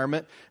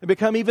retirement and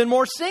become even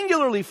more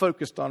singularly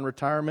focused on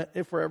retirement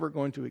if we're ever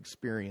going to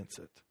experience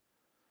it.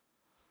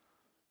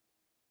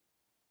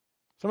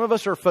 Some of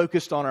us are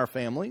focused on our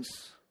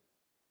families,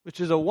 which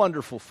is a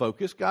wonderful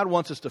focus. God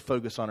wants us to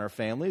focus on our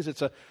families.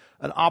 It's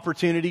an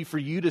opportunity for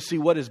you to see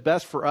what is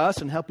best for us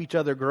and help each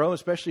other grow,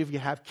 especially if you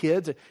have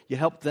kids. You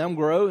help them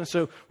grow. And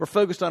so we're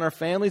focused on our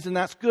families, and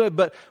that's good.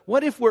 But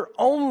what if we're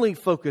only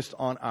focused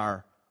on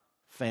our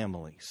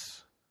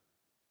families?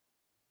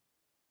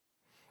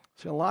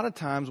 See, a lot of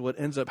times what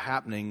ends up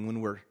happening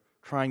when we're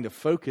trying to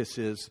focus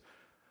is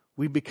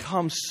we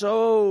become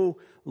so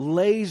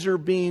laser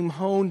beam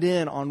honed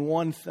in on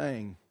one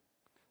thing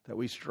that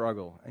we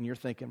struggle. And you're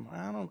thinking,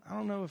 I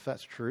don't know if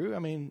that's true. I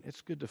mean,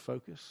 it's good to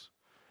focus.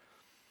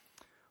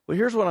 Well,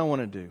 here's what I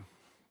want to do.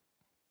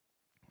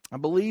 I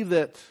believe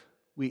that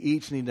we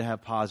each need to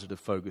have positive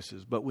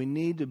focuses, but we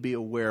need to be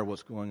aware of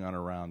what's going on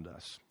around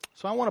us.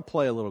 So I want to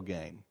play a little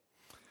game.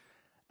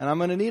 And I'm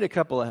going to need a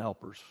couple of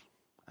helpers.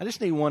 I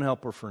just need one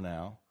helper for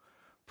now.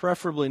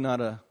 Preferably not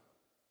an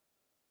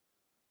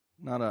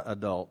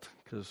adult,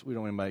 because we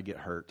don't want anybody to get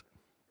hurt.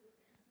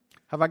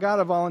 Have I got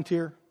a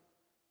volunteer?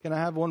 Can I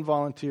have one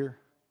volunteer?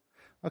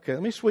 Okay,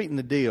 let me sweeten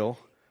the deal.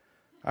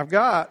 I've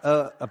got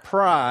a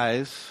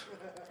prize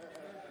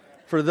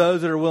for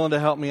those that are willing to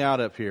help me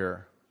out up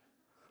here.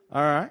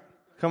 All right,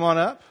 come on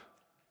up.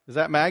 Is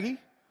that Maggie?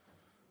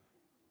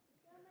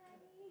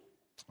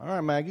 All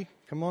right, Maggie,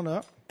 come on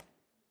up.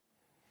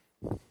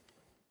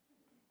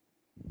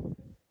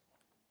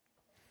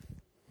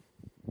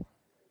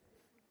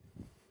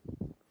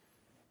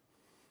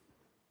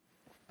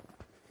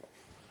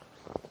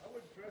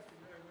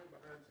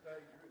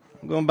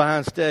 I'm going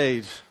behind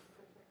stage.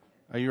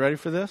 Are you ready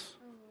for this?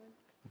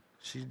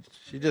 She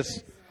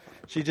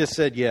just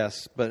said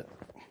yes, but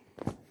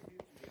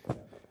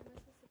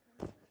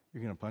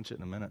you're going to punch it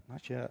in a minute.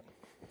 Not yet.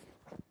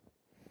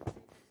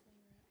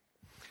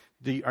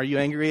 Are you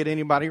angry at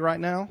anybody right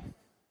now?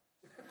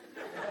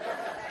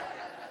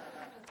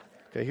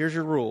 Okay, here's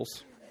your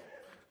rules.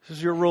 This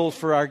is your rules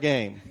for our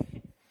game.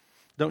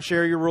 Don't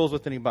share your rules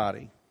with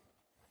anybody.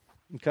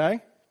 Okay?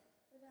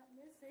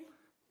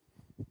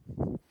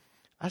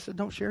 I said,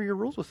 don't share your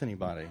rules with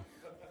anybody.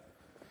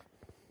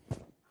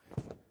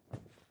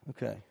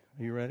 Okay,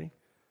 are you ready?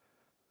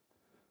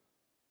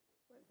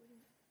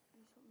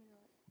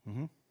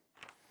 Mm-hmm.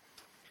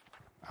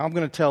 I'm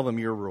going to tell them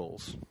your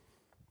rules.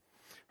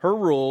 Her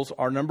rules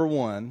are, number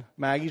one,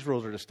 Maggie's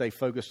rules are to stay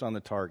focused on the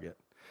target.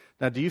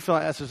 Now, do you feel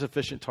like that's a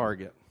sufficient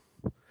target?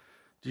 Do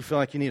you feel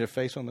like you need a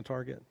face on the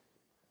target?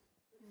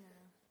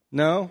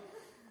 No?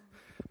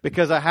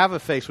 Because I have a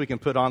face we can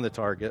put on the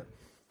target.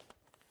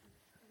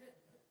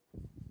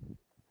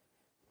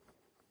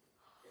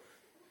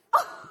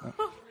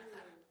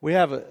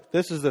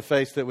 This is the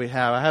face that we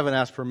have. I haven't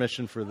asked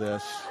permission for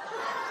this.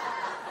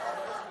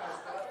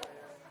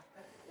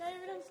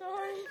 David, I'm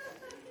sorry.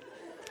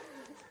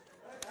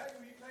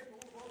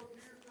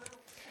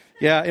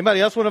 Yeah, anybody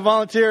else want to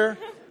volunteer?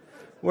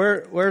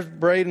 Where's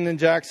Braden and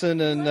Jackson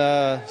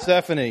and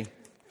Stephanie?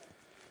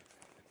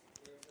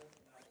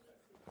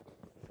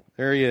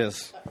 There he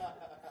is.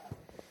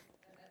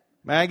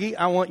 Maggie,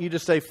 I want you to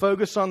stay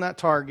focused on that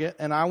target,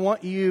 and I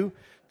want you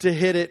to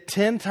hit it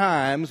 10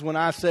 times when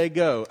I say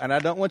go. And I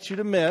don't want you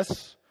to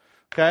miss.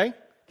 Okay?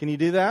 Can you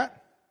do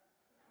that?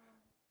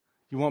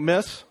 You won't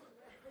miss?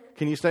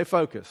 Can you stay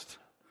focused?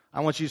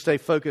 I want you to stay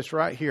focused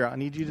right here. I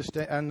need you to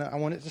stay, and I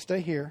want it to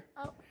stay here.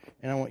 Oh.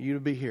 And I want you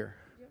to be here.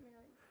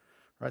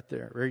 Right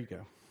there. There you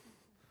go.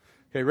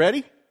 Okay,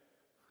 ready?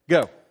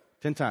 Go.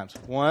 10 times.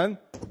 1,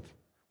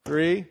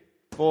 3,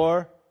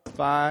 4,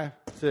 5,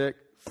 6,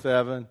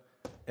 7,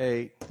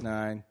 8,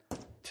 9,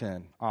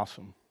 10.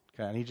 Awesome.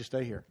 Okay, I need you to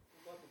stay here.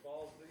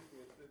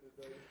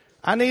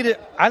 I need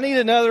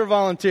another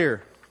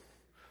volunteer.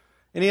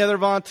 Any other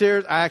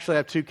volunteers? I actually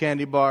have 2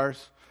 candy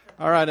bars.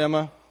 All right,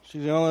 Emma.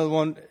 She's the only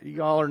one.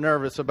 You all are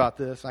nervous about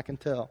this. I can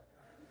tell.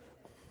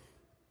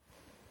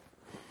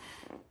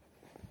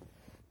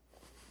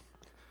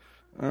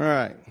 All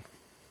right.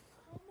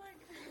 Oh my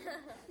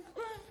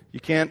God. You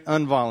can't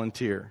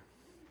unvolunteer.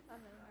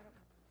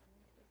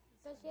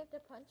 Does she have to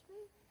punch me?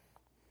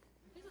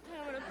 She's okay,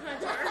 I want to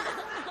punch her.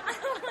 I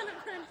don't want to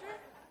punch her.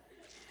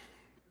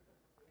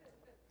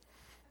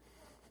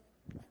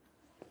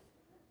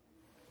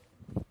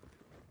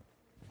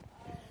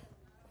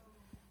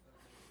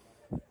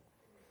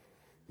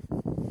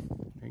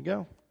 There you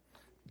go.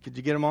 Could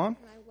you get them on?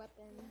 My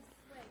weapons.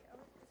 Wait, is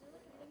there like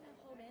anything to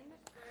hold in?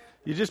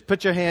 You just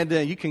put your hand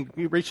in.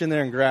 You reach in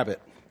there and grab it.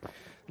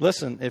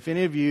 Listen, if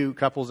any of you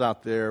couples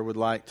out there would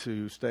like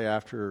to stay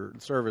after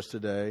service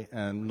today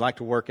and like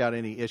to work out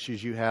any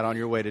issues you had on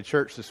your way to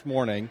church this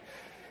morning,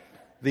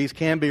 these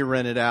can be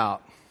rented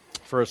out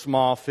for a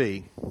small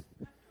fee.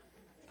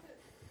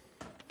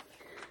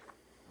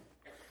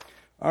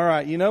 All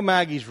right, you know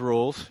Maggie's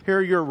rules. Here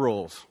are your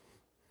rules.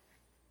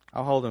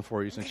 I'll hold them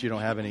for you since you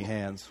don't have any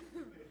hands.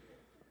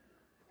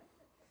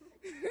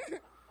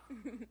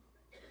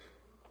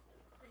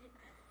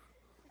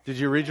 Did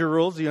you read your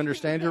rules? Do you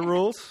understand your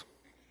rules?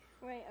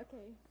 Wait,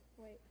 okay,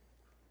 wait.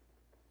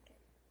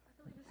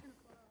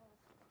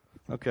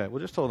 Okay, well,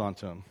 just hold on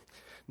to them.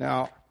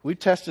 Now, we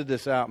tested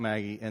this out,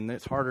 Maggie, and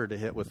it's harder to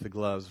hit with the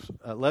gloves.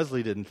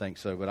 Leslie didn't think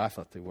so, but I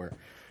thought they were.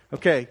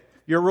 Okay,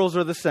 your rules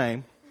are the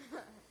same.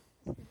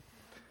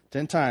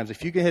 10 times.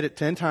 If you can hit it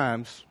 10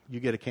 times, you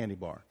get a candy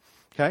bar.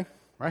 Okay?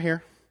 Right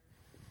here.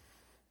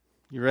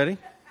 You ready?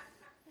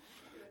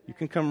 You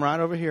can come right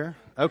over here.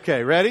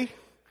 Okay, ready?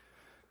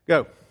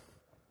 Go.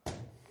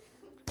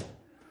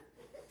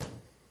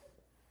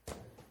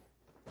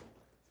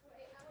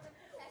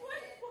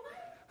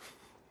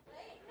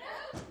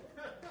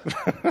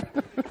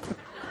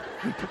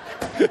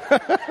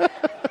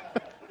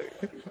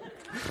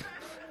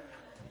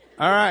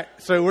 All right,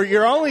 so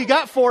you're only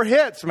got 4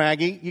 hits,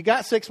 Maggie. You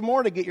got 6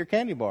 more to get your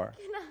candy bar.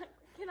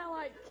 Can I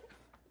like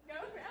go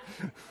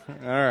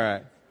around? All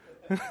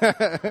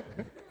right.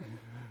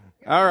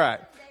 All right.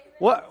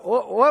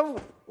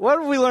 What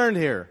have we learned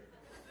here?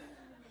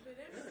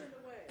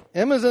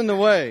 Emma's in the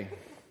way.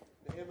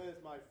 Emma is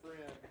my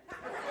friend.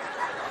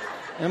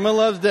 Emma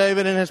loves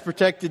David and has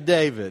protected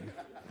David.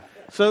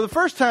 So the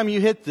first time you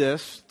hit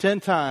this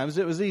 10 times,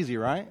 it was easy,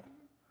 right?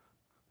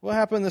 What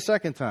happened the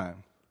second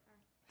time?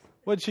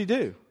 What did she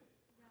do?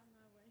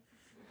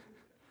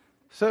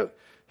 So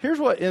here's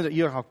what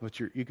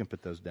you can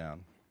put those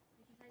down.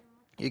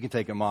 You can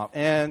take them off,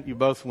 and you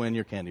both win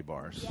your candy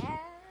bars. Yeah.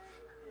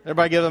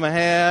 Everybody give them a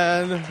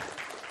hand.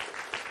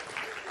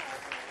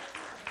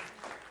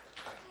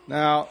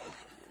 Now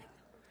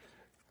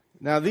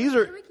these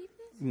are... Can we keep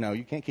this? No,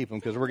 you can't keep them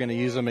because we're going to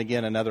use them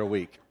again another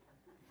week.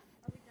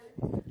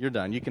 You're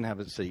done. You can have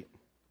a seat.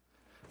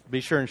 Be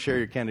sure and share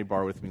your candy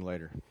bar with me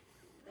later.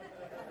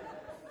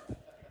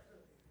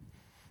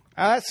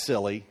 That's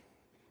silly.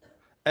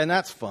 And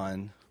that's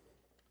fun.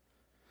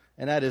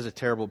 And that is a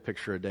terrible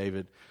picture of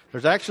David.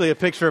 There's actually a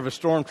picture of a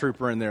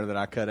stormtrooper in there that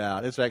I cut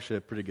out. It's actually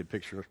a pretty good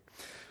picture.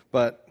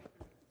 But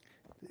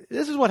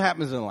this is what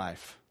happens in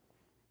life.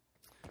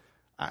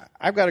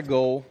 I've got a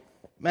goal.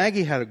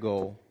 Maggie had a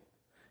goal.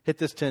 Hit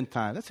this 10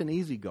 times. That's an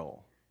easy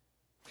goal.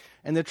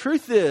 And the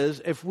truth is,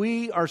 if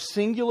we are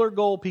singular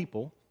goal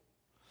people,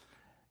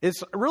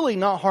 it's really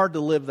not hard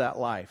to live that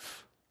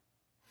life.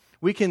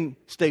 We can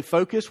stay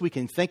focused. We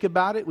can think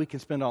about it. We can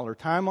spend all our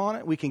time on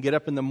it. We can get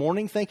up in the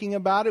morning thinking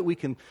about it. We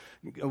can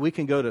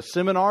go to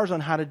seminars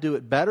on how to do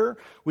it better.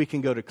 We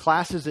can go to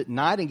classes at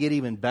night and get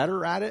even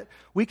better at it.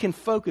 We can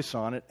focus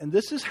on it. And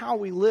this is how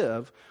we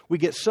live. We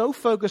get so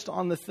focused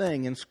on the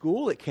thing. In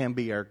school, it can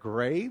be our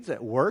grades.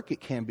 At work, it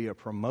can be a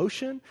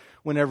promotion.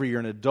 Whenever you're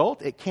an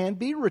adult, it can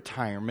be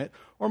retirement.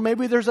 Or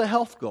maybe there's a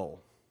health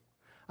goal.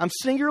 I'm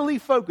singularly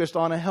focused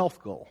on a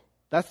health goal.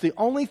 That's the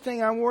only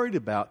thing I'm worried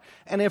about.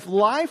 And if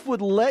life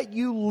would let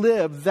you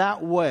live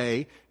that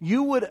way,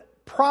 you would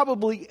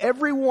probably,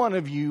 every one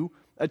of you,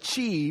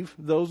 achieve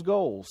those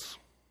goals.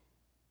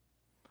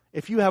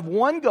 If you have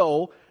one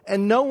goal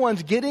and no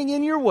one's getting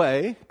in your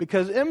way,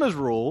 because Emma's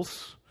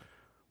rules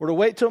were to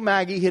wait till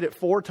Maggie hit it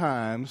 4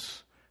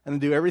 times and then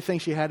do everything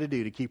she had to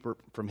do to keep her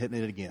from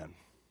hitting it again.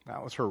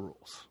 That was her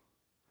rules.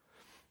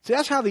 See,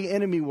 that's how the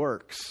enemy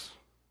works.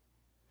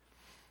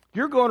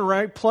 You're going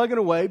around plugging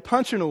away,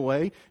 punching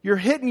away. You're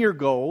hitting your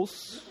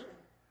goals.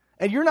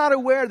 And you're not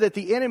aware that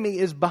the enemy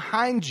is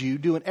behind you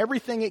doing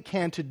everything it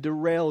can to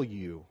derail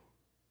you.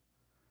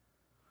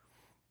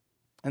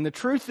 And the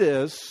truth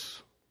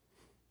is,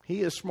 he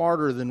is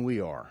smarter than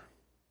we are.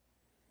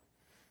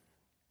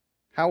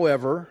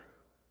 However,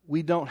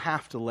 we don't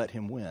have to let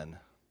him win.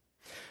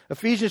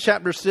 Ephesians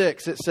chapter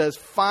 6, it says,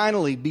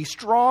 "Finally, be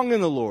strong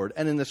in the Lord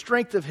and in the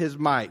strength of his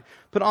might.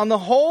 Put on the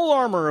whole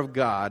armor of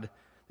God,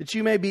 that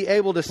you may be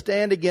able to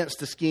stand against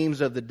the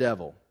schemes of the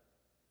devil.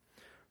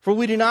 For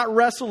we do not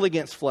wrestle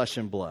against flesh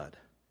and blood,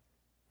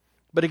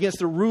 but against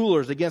the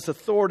rulers, against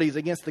authorities,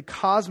 against the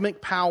cosmic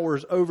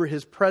powers over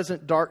his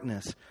present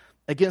darkness,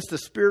 against the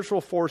spiritual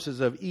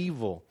forces of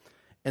evil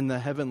in the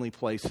heavenly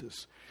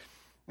places."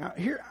 Now,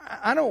 here,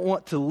 I don't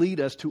want to lead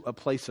us to a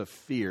place of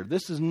fear.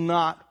 This is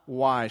not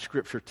why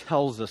Scripture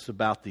tells us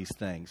about these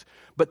things,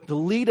 but to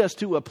lead us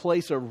to a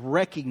place of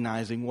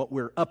recognizing what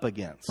we're up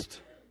against.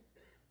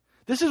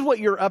 This is what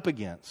you're up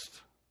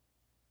against.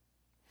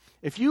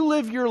 If you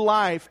live your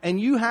life and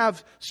you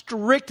have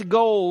strict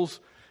goals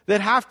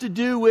that have to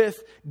do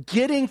with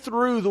getting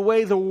through the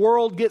way the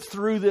world gets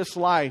through this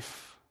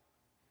life,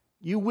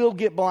 you will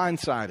get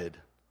blindsided.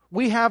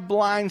 We have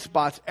blind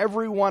spots,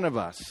 every one of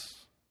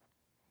us.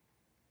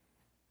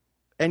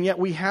 And yet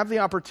we have the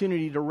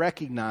opportunity to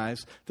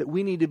recognize that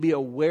we need to be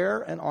aware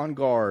and on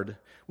guard.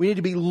 We need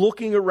to be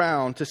looking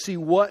around to see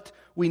what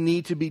we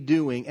need to be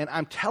doing. And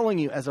I'm telling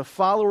you, as a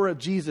follower of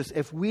Jesus,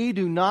 if we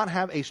do not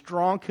have a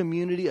strong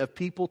community of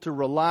people to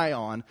rely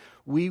on,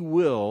 we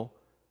will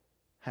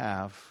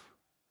have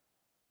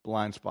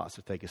blind spots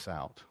to take us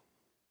out.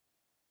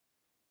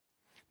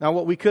 Now,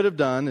 what we could have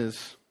done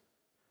is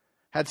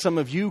had some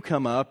of you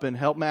come up and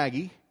help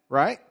Maggie,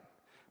 right?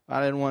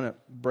 I didn't want to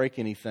break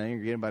anything or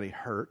get anybody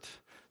hurt.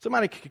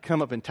 Somebody could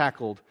come up and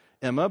tackled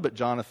Emma, but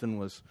Jonathan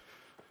was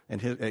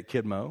at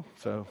Kidmo,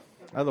 so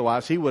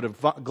otherwise he would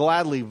have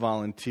gladly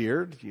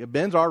volunteered.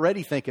 Ben's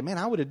already thinking, man,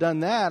 I would have done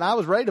that. I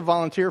was ready to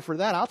volunteer for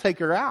that. I'll take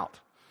her out.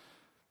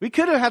 We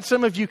could have had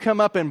some of you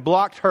come up and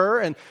blocked her,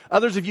 and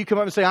others of you come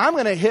up and say, I'm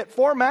going to hit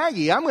for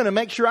Maggie. I'm going to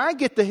make sure I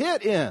get the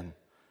hit in.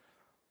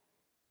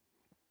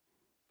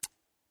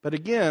 But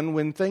again,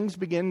 when things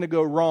begin to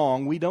go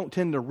wrong, we don't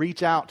tend to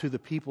reach out to the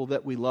people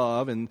that we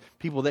love and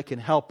people that can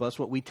help us.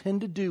 What we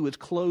tend to do is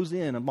close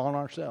in upon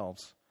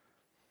ourselves.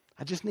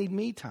 I just need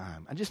me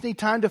time. I just need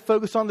time to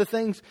focus on the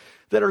things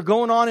that are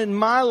going on in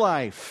my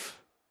life.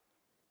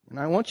 And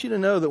I want you to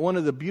know that one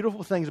of the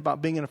beautiful things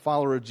about being a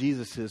follower of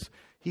Jesus is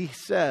He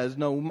says,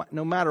 no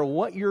matter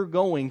what you're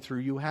going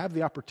through, you have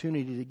the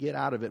opportunity to get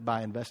out of it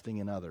by investing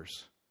in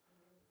others.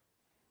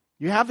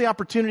 You have the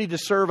opportunity to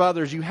serve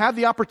others. You have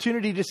the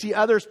opportunity to see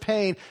others'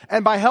 pain.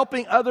 And by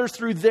helping others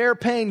through their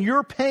pain,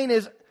 your pain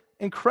is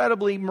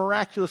incredibly,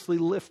 miraculously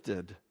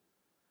lifted.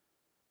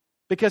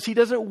 Because He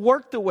doesn't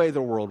work the way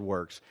the world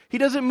works. He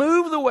doesn't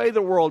move the way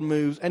the world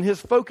moves. And His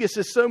focus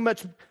is so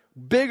much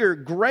bigger,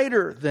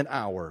 greater than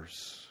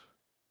ours.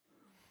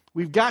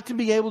 We've got to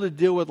be able to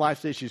deal with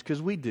life's issues,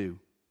 because we do.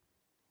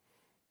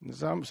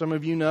 Some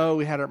of you know,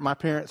 my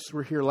parents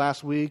were here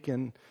last week,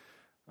 and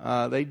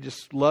they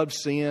just loved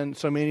seeing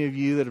so many of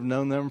you that have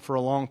known them for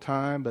a long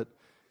time. But,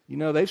 you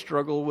know, they've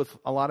struggled with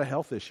a lot of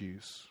health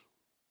issues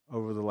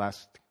over the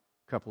last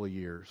couple of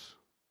years.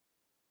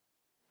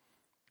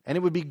 And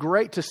it would be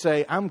great to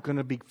say, I'm going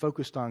to be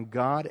focused on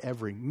God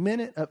every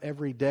minute of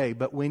every day.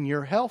 But when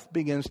your health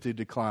begins to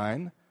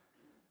decline,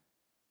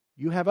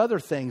 you have other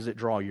things that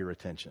draw your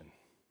attention.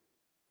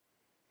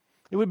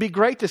 It would be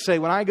great to say,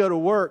 when I go to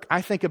work,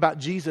 I think about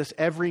Jesus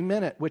every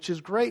minute, which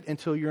is great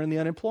until you're in the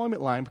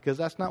unemployment line, because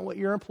that's not what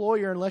your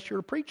employer, unless you're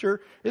a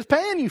preacher, is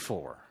paying you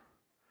for.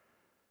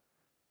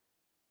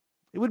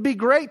 It would be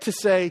great to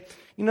say,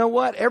 you know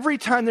what, every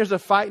time there's a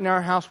fight in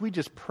our house, we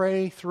just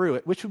pray through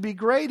it, which would be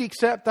great,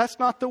 except that's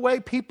not the way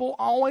people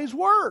always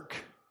work.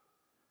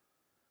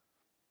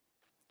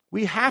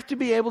 We have to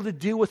be able to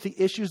deal with the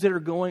issues that are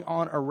going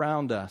on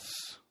around us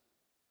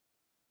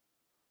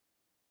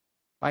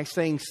by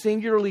staying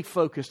singularly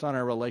focused on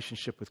our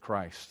relationship with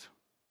Christ.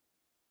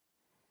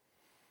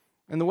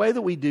 And the way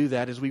that we do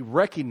that is we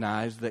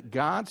recognize that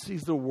God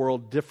sees the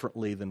world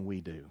differently than we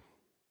do.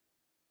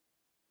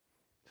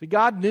 See,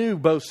 God knew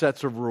both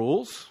sets of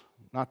rules.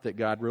 Not that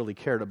God really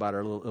cared about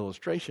our little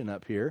illustration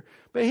up here,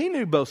 but He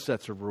knew both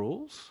sets of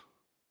rules.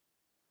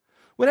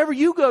 Whenever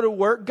you go to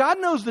work, God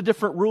knows the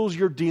different rules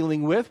you're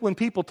dealing with when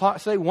people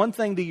say one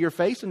thing to your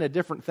face and a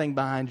different thing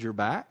behind your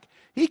back.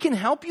 He can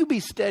help you be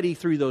steady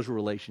through those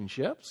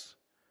relationships.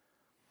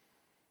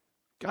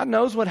 God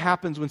knows what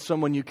happens when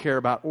someone you care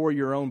about or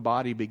your own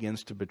body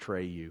begins to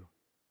betray you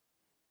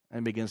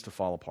and begins to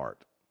fall apart.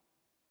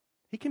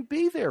 He can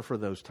be there for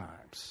those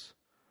times.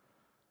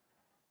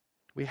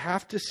 We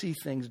have to see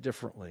things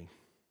differently.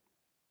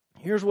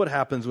 Here's what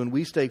happens when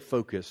we stay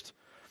focused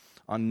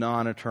on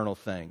non-eternal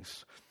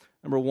things.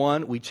 Number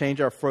one, we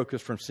change our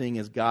focus from seeing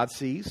as God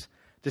sees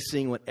to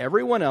seeing what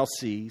everyone else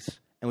sees,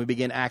 and we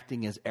begin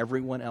acting as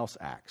everyone else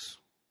acts.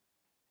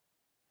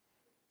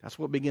 That's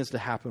what begins to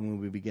happen when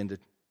we begin to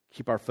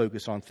keep our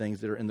focus on things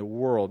that are in the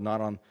world,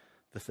 not on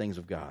the things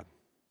of God.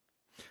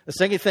 The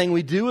second thing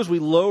we do is we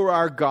lower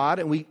our guard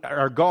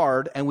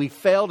and we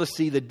fail to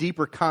see the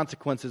deeper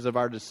consequences of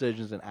our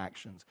decisions and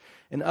actions.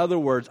 In other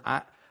words,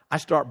 I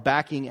start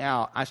backing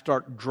out. I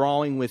start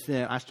drawing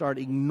within. I start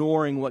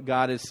ignoring what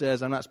God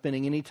says. I'm not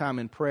spending any time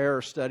in prayer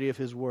or study of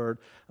His Word.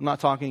 I'm not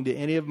talking to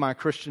any of my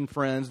Christian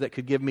friends that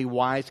could give me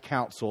wise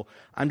counsel.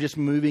 I'm just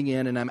moving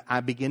in, and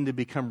I begin to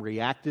become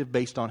reactive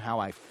based on how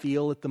I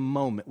feel at the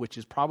moment, which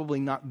is probably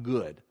not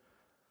good.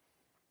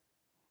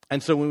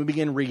 And so when we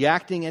begin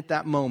reacting at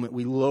that moment,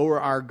 we lower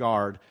our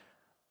guard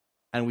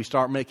and we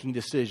start making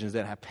decisions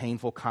that have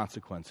painful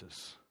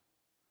consequences.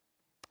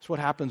 That's what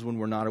happens when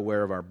we're not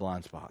aware of our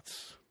blind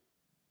spots.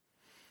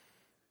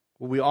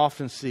 What we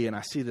often see, and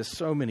I see this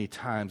so many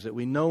times, that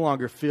we no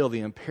longer feel the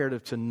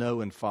imperative to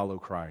know and follow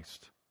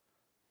Christ.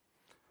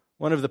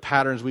 One of the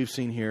patterns we've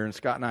seen here, and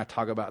Scott and I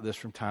talk about this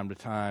from time to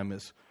time,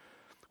 is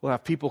we'll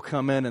have people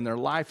come in and their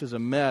life is a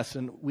mess,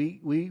 and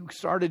we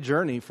start a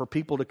journey for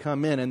people to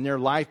come in and their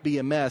life be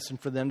a mess and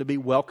for them to be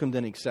welcomed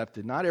and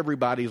accepted. Not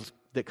everybody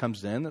that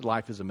comes in, their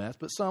life is a mess,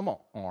 but some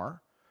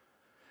are.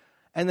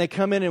 And they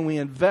come in and we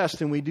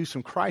invest and we do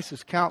some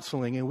crisis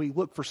counseling and we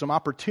look for some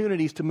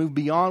opportunities to move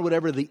beyond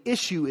whatever the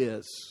issue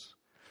is.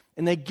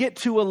 And they get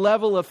to a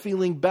level of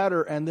feeling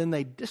better and then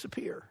they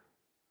disappear.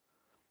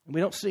 And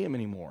we don't see them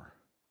anymore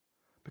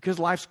because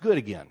life's good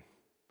again.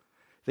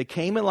 They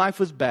came and life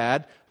was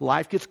bad.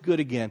 Life gets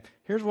good again.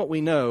 Here's what we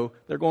know.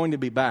 They're going to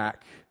be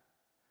back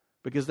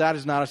because that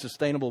is not a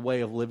sustainable way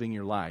of living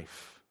your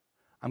life.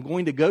 I'm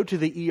going to go to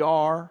the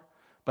ER,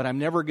 but I'm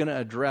never going to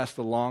address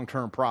the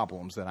long-term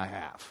problems that I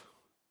have.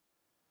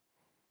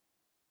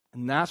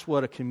 And that's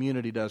what a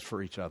community does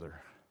for each other.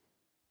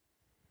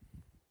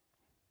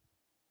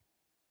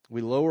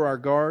 We lower our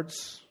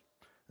guards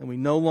and we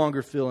no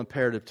longer feel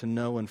imperative to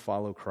know and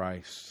follow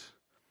Christ.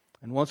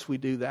 And once we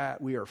do that,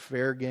 we are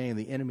fair game.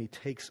 The enemy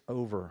takes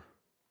over.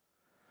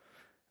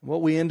 And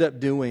what we end up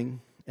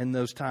doing in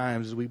those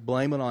times is we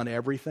blame it on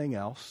everything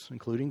else,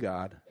 including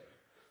God.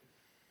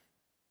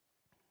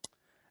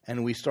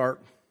 and we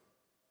start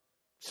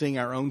seeing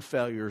our own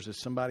failures as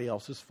somebody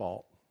else's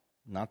fault.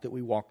 Not that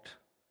we walked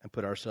and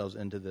put ourselves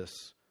into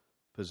this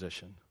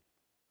position.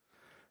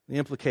 The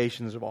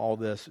implications of all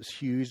this is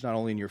huge, not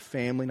only in your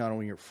family, not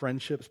only in your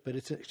friendships, but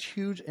it's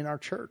huge in our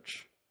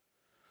church.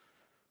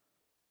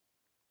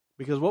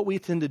 Because what we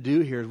tend to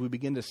do here is we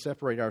begin to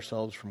separate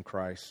ourselves from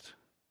Christ.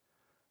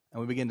 And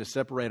we begin to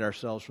separate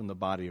ourselves from the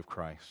body of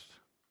Christ.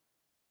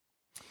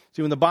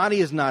 See, when the body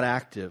is not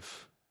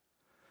active,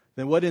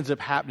 then what ends up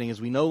happening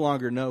is we no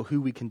longer know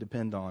who we can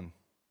depend on.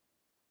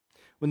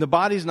 When the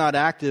body's not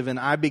active and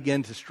I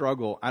begin to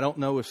struggle, I don't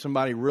know if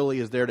somebody really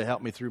is there to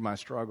help me through my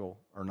struggle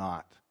or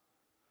not.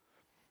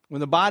 When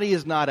the body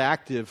is not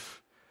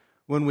active,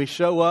 when we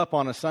show up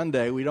on a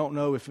Sunday, we don't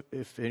know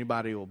if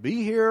anybody will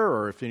be here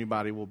or if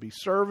anybody will be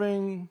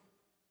serving.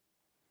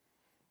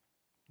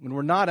 When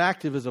we're not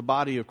active as a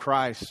body of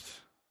Christ,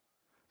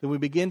 then we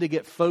begin to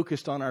get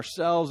focused on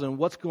ourselves and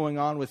what's going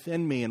on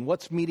within me and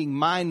what's meeting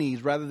my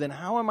needs rather than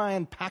how am I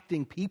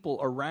impacting people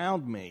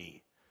around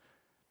me.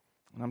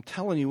 And I'm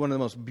telling you, one of the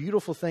most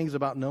beautiful things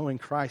about knowing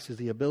Christ is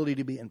the ability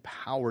to be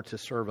empowered to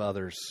serve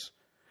others.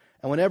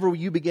 And whenever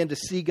you begin to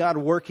see God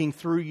working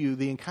through you,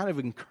 the kind of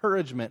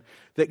encouragement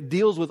that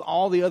deals with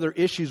all the other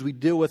issues we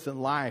deal with in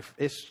life,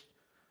 it's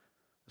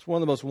one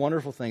of the most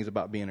wonderful things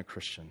about being a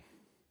Christian.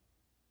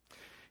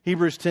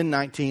 Hebrews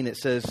 10:19, it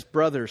says,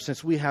 brothers,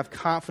 since we have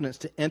confidence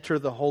to enter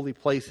the holy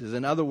places.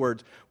 In other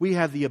words, we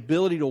have the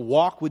ability to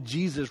walk with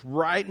Jesus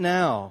right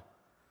now.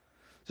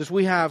 Since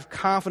we have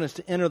confidence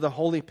to enter the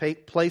holy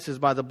places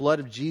by the blood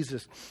of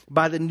Jesus,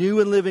 by the new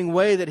and living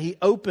way that He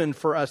opened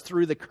for us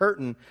through the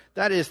curtain,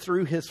 that is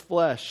through His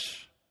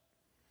flesh.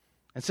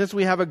 And since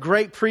we have a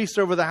great priest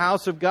over the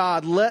house of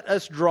God, let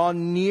us draw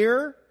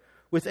near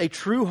with a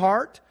true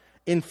heart,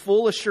 in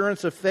full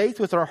assurance of faith,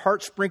 with our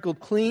hearts sprinkled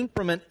clean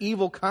from an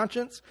evil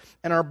conscience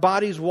and our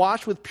bodies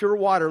washed with pure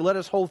water. Let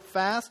us hold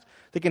fast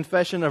the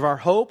confession of our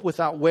hope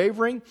without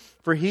wavering,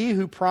 for He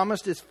who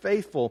promised is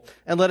faithful.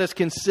 And let us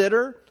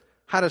consider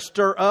how to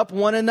stir up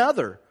one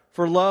another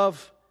for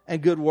love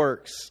and good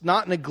works,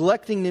 not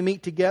neglecting to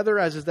meet together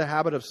as is the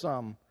habit of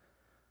some,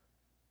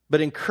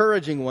 but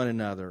encouraging one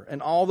another,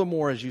 and all the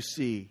more as you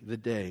see the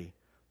day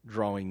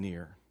drawing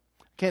near.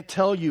 I can't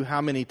tell you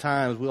how many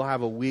times we'll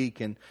have a week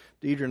and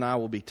Deidre and I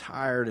will be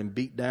tired and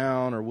beat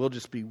down, or we'll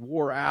just be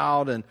wore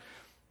out, and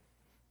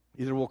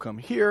either we'll come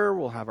here,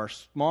 we'll have our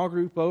small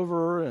group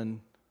over,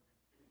 and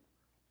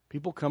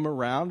people come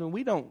around, and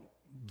we don't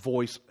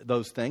voice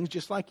those things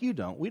just like you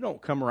don't. We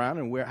don't come around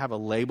and we have a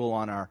label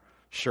on our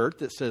shirt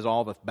that says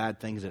all the bad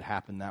things that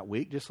happened that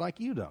week, just like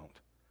you don't.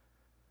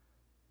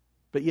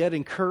 But yet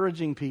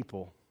encouraging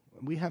people.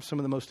 We have some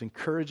of the most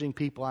encouraging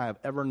people I have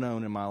ever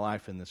known in my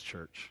life in this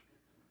church.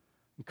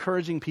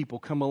 Encouraging people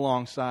come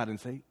alongside and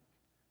say,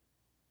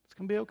 it's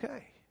going to be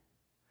okay.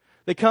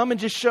 They come and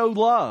just show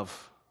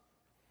love.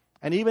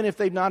 And even if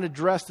they've not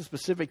addressed the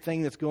specific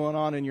thing that's going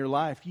on in your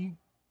life, you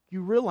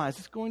realize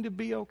it's going to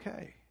be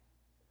okay.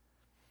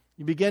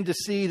 You begin to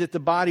see that the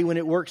body, when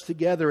it works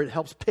together, it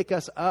helps pick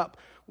us up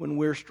when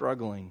we're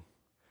struggling.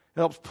 It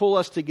helps pull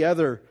us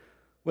together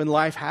when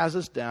life has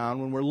us down,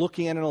 when we're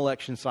looking at an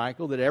election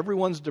cycle that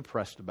everyone's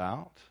depressed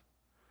about.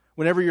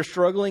 Whenever you're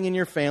struggling in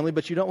your family,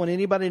 but you don't want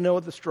anybody to know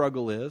what the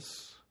struggle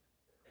is.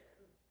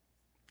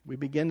 We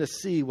begin to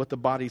see what the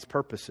body's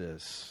purpose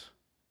is.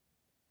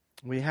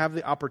 We have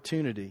the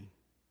opportunity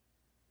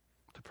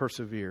to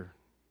persevere.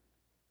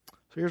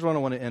 So here's what I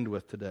want to end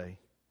with today.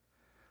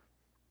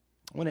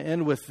 I want to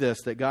end with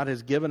this, that God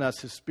has given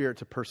us His Spirit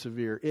to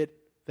persevere.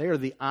 They are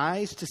the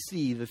eyes to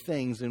see the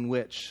things in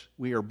which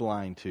we are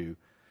blind to.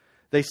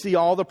 They see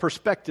all the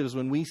perspectives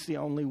when we see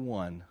only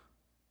one.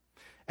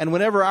 And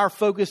whenever our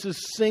focus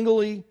is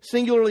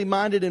singularly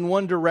minded in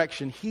one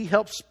direction, He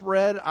helps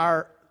spread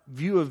our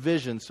view of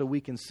vision so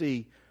we can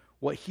see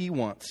what He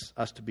wants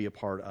us to be a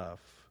part of.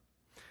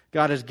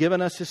 God has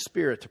given us His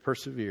Spirit to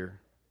persevere.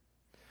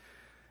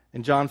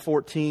 In John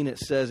 14, it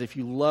says, if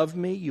you love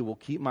me, you will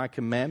keep my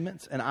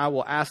commandments, and I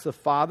will ask the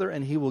Father,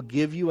 and He will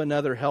give you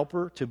another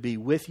helper to be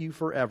with you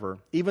forever,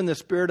 even the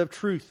Spirit of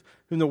truth,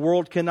 whom the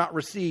world cannot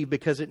receive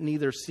because it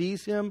neither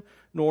sees Him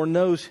nor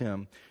knows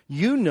Him.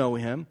 You know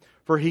Him,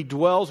 for He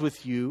dwells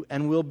with you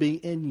and will be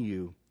in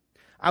you.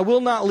 I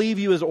will not leave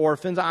you as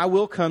orphans. I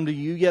will come to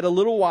you. Yet a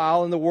little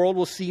while, and the world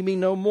will see me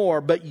no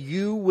more, but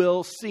you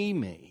will see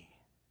me.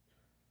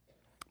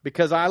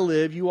 Because I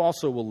live, you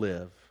also will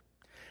live.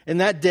 In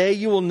that day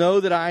you will know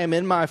that I am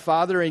in my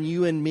Father, and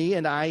you in me,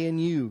 and I in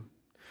you.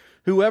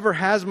 Whoever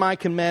has my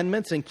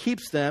commandments and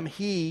keeps them,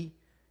 it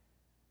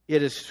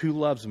is who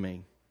loves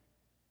me.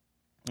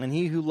 And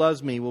he who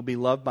loves me will be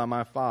loved by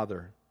my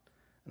Father,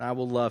 and I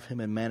will love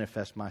him and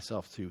manifest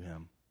myself to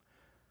him.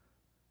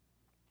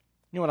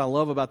 You know what I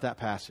love about that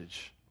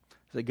passage?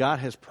 Is that God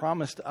has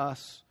promised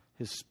us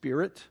His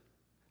Spirit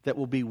that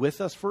will be with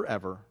us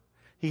forever.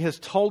 He has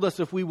told us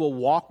if we will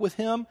walk with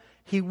Him,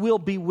 He will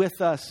be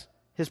with us.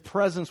 His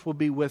presence will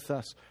be with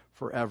us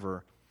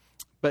forever.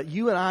 But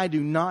you and I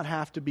do not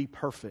have to be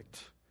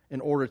perfect in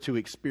order to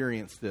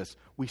experience this.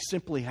 We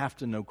simply have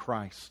to know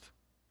Christ.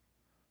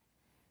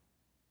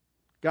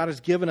 God has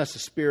given us a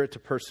spirit to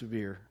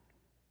persevere.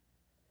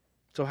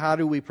 So how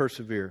do we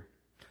persevere?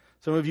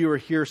 Some of you are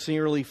here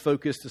singularly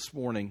focused this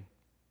morning.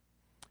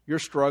 You're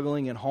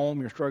struggling at home,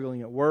 you're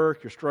struggling at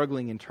work, you're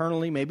struggling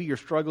internally. Maybe you're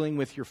struggling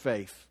with your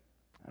faith.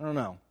 I don't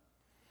know.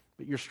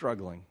 But you're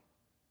struggling.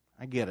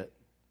 I get it.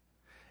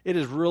 It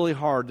is really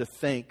hard to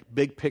think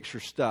big picture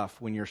stuff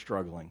when you're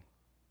struggling.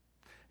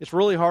 It's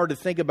really hard to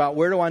think about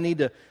where do I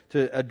need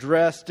to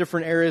address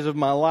different areas of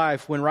my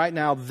life when right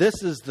now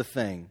this is the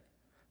thing.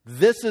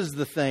 This is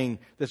the thing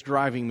that's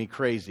driving me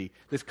crazy,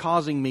 that's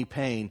causing me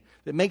pain,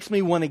 that makes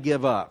me want to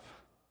give up.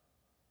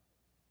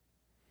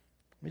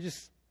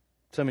 Just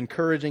some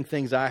encouraging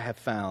things I have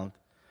found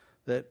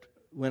that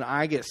when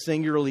I get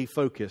singularly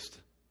focused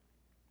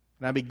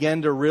and I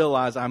begin to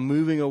realize I'm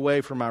moving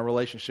away from my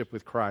relationship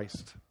with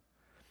Christ.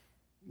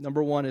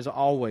 Number one is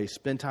always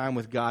spend time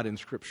with God in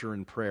Scripture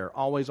and prayer.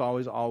 Always,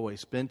 always, always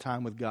spend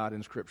time with God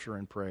in Scripture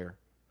and prayer.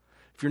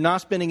 If you're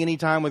not spending any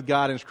time with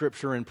God in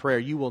Scripture and prayer,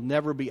 you will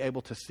never be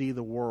able to see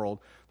the world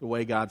the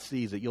way God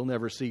sees it. You'll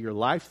never see your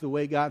life the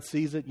way God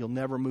sees it. You'll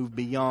never move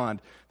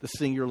beyond the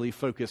singularly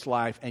focused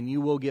life, and you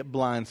will get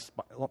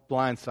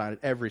blindsided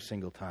every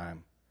single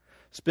time.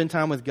 Spend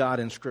time with God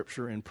in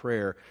Scripture and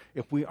prayer.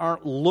 If we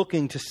aren't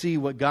looking to see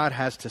what God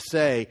has to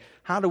say,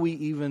 how do we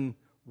even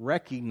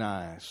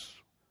recognize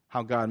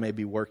how God may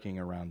be working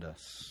around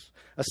us?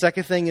 A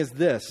second thing is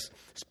this.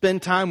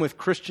 Spend time with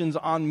Christians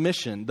on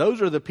mission.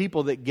 Those are the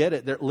people that get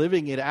it. They're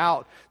living it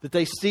out. That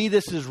they see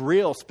this is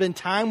real. Spend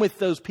time with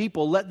those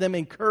people. Let them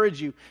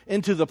encourage you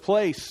into the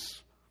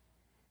place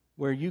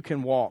where you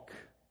can walk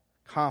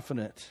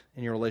confident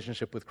in your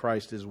relationship with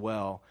Christ as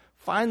well.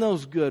 Find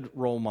those good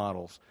role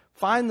models.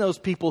 Find those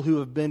people who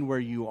have been where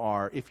you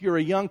are. If you're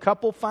a young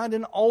couple, find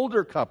an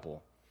older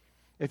couple.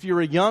 If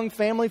you're a young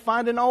family,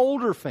 find an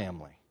older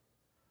family.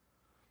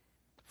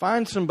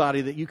 Find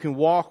somebody that you can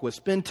walk with.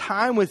 Spend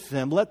time with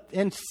them.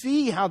 And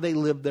see how they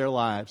live their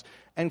lives.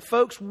 And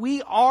folks,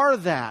 we are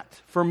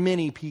that for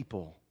many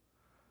people.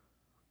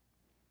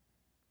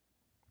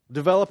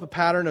 Develop a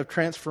pattern of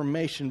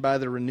transformation by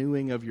the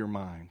renewing of your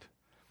mind.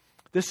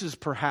 This is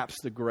perhaps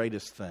the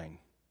greatest thing.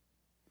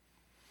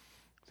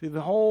 See,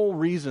 the whole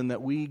reason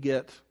that we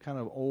get kind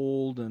of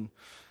old and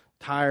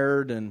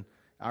tired and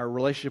our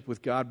relationship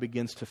with God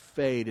begins to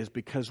fade is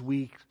because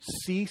we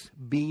cease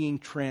being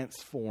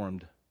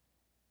transformed.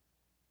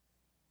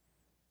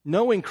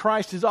 Knowing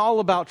Christ is all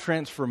about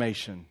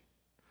transformation.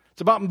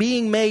 It's about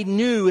being made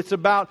new. It's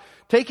about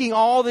taking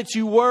all that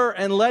you were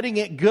and letting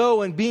it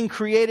go and being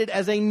created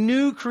as a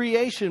new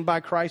creation by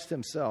Christ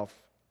Himself.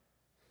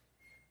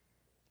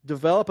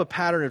 Develop a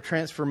pattern of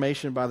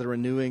transformation by the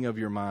renewing of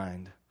your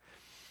mind.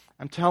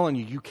 I'm telling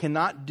you, you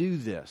cannot do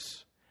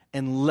this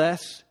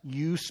unless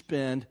you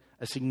spend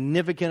a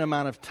significant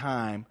amount of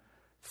time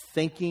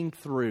thinking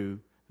through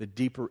the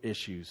deeper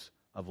issues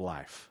of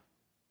life.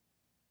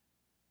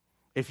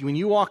 If when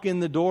you walk in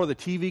the door, the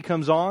TV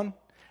comes on,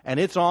 and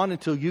it's on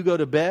until you go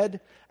to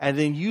bed, and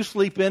then you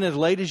sleep in as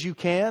late as you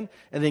can,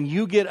 and then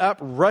you get up,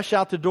 rush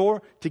out the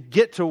door to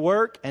get to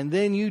work, and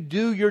then you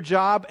do your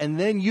job, and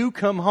then you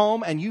come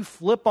home and you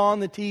flip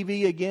on the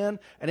TV again,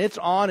 and it's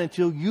on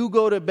until you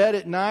go to bed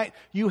at night,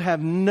 you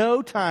have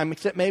no time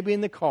except maybe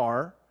in the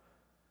car.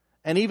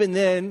 And even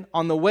then,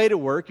 on the way to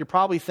work, you're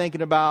probably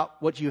thinking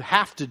about what you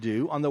have to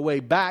do. On the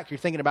way back, you're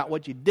thinking about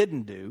what you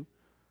didn't do.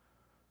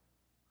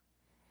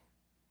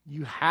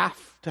 You have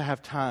to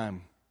have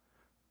time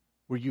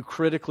where you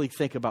critically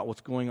think about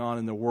what's going on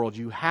in the world.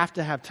 You have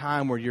to have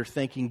time where you're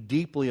thinking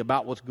deeply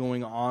about what's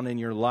going on in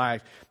your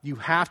life. You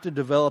have to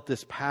develop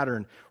this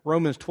pattern.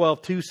 Romans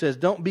 12:2 says,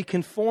 "Don't be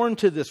conformed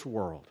to this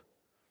world,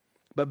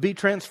 but be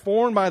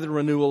transformed by the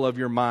renewal of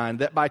your mind,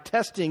 that by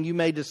testing you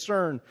may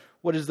discern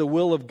what is the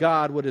will of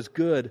God, what is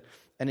good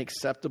and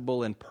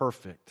acceptable and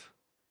perfect."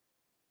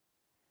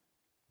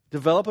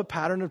 Develop a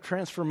pattern of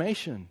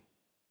transformation.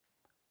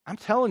 I'm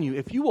telling you,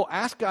 if you will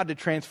ask God to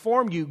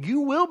transform you,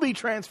 you will be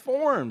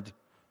transformed.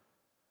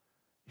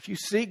 If you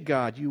seek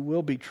God, you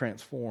will be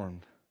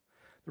transformed.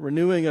 The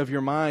renewing of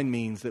your mind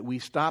means that we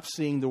stop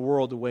seeing the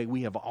world the way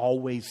we have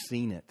always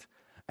seen it,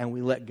 and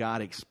we let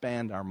God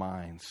expand our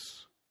minds.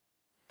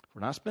 If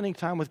we're not spending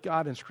time with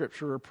God in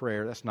Scripture or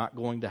prayer, that's not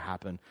going to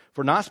happen. If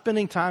we're not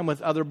spending time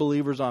with other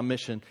believers on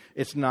mission,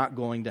 it's not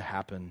going to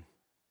happen.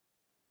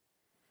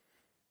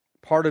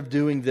 Part of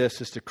doing this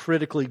is to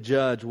critically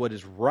judge what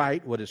is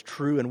right, what is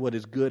true, and what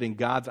is good in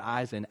God's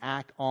eyes and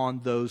act on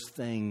those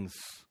things.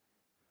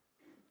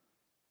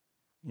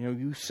 You know,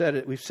 we've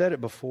said it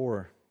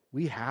before.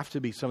 We have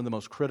to be some of the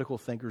most critical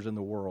thinkers in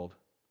the world.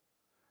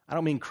 I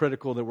don't mean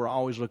critical that we're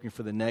always looking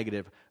for the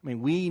negative. I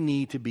mean, we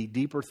need to be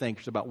deeper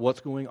thinkers about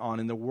what's going on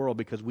in the world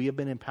because we have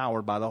been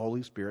empowered by the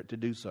Holy Spirit to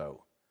do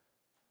so.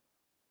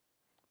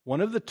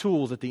 One of the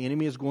tools that the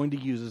enemy is going to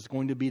use is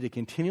going to be to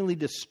continually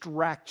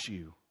distract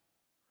you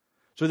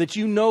so that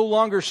you no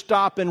longer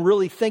stop and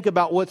really think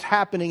about what's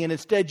happening, and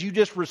instead you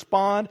just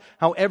respond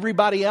how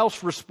everybody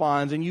else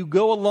responds, and you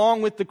go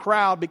along with the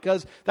crowd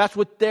because that's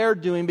what they're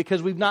doing,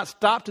 because we've not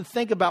stopped to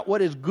think about what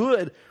is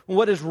good and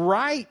what is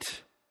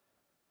right.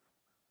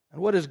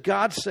 And what does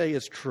God say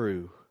is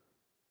true?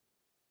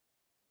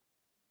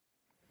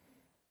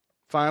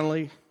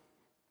 Finally,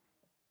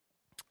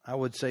 I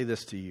would say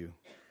this to you.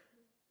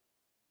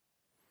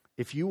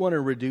 If you want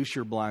to reduce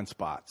your blind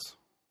spots,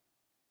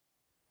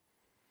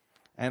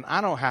 and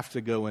I don't have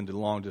to go into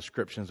long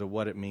descriptions of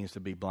what it means to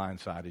be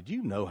blindsided.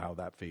 You know how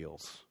that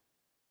feels.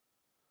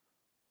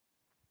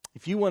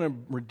 If you want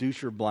to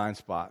reduce your blind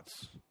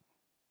spots,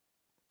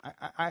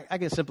 I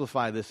can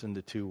simplify this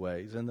into two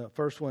ways. And the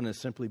first one is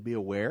simply be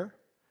aware.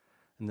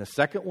 And the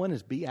second one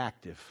is be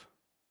active.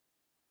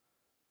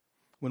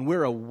 When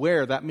we're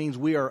aware, that means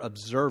we are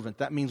observant.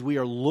 That means we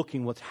are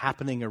looking what's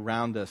happening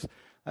around us.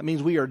 That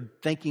means we are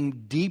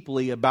thinking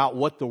deeply about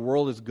what the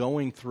world is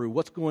going through,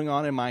 what's going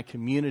on in my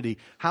community,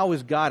 how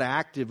is God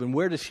active, and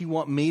where does He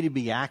want me to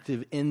be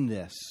active in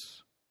this?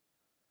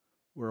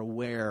 We're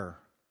aware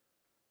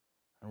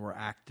and we're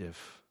active.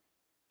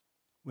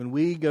 When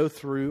we go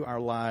through our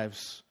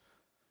lives,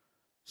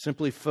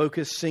 simply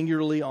focus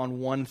singularly on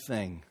one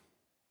thing,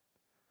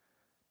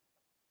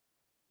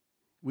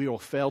 we will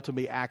fail to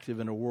be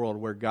active in a world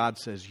where God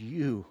says,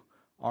 you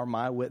are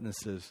my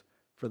witnesses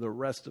for the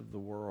rest of the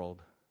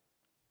world.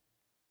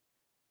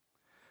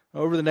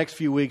 Over the next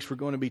few weeks, we're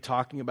going to be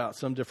talking about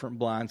some different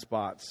blind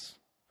spots.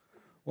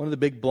 One of the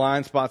big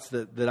blind spots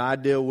that I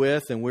deal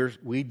with and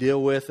we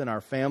deal with in our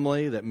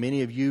family, that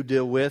many of you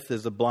deal with,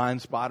 is the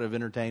blind spot of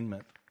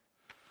entertainment.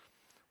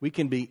 We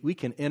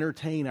can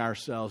entertain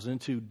ourselves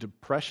into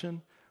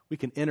depression. We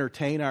can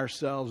entertain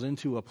ourselves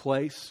into a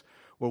place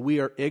where we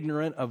are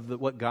ignorant of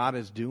what God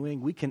is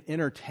doing. We can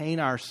entertain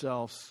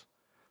ourselves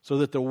so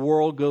that the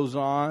world goes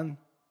on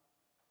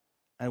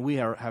and we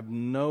have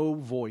no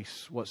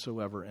voice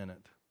whatsoever in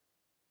it.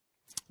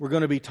 We're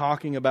going to be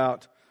talking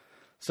about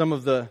some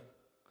of the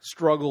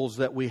struggles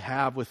that we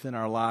have within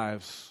our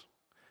lives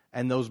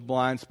and those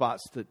blind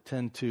spots that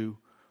tend to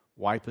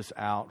wipe us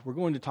out. We're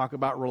going to talk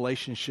about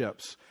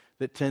relationships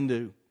that tend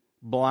to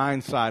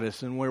blindside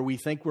us, and where we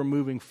think we're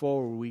moving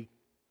forward, we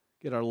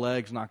get our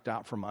legs knocked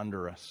out from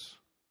under us.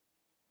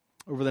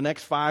 Over the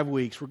next 5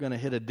 weeks, we're going to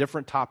hit a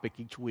different topic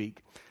each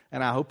week,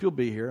 and I hope you'll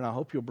be here, and I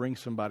hope you'll bring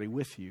somebody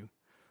with you.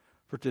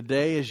 For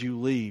today, as you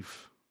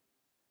leave,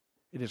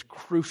 it is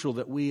crucial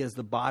that we as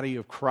the body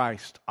of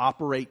Christ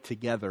operate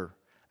together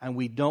and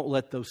we don't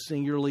let those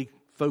singularly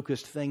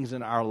focused things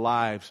in our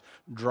lives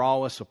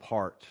draw us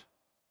apart.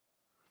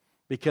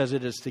 Because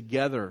it is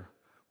together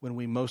when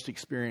we most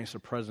experience the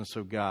presence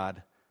of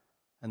God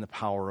and the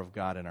power of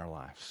God in our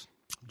lives.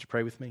 Would you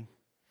pray with me?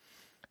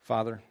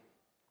 Father,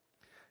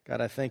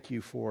 God, I thank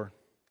you for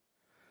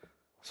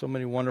so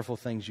many wonderful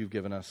things you've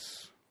given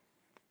us.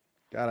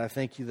 God, I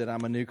thank you that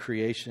I'm a new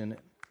creation.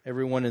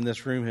 Everyone in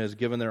this room has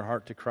given their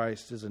heart to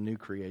Christ as a new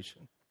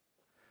creation.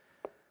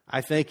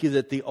 I thank you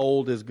that the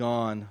old is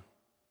gone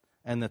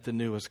and that the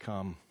new has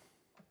come.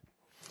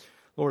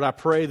 Lord, I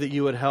pray that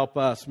you would help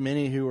us,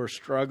 many who are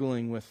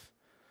struggling with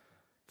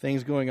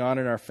things going on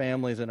in our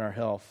families and our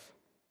health.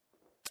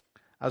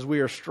 As we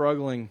are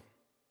struggling,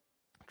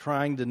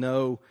 trying to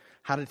know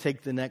how to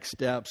take the next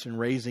steps in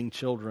raising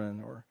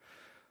children, or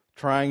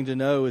trying to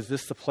know, is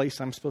this the place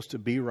I'm supposed to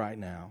be right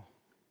now?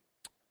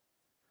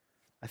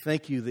 I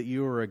thank you that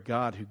you are a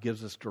God who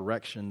gives us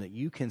direction, that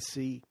you can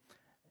see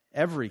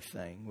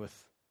everything with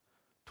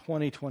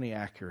 20/20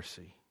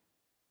 accuracy.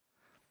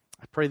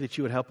 I pray that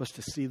you would help us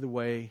to see the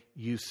way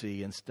you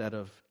see instead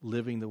of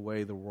living the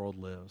way the world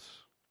lives.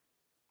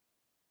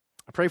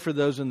 I pray for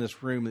those in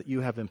this room that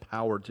you have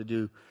empowered to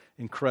do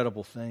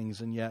incredible things,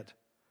 and yet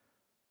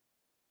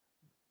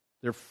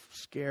they're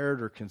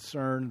scared or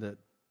concerned that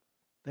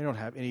they don't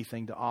have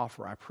anything to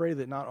offer. I pray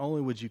that not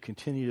only would you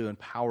continue to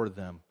empower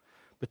them,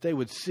 but they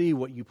would see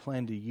what you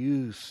plan to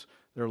use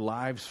their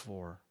lives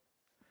for.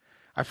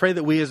 I pray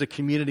that we as a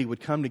community would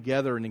come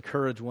together and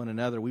encourage one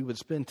another. We would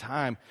spend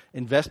time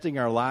investing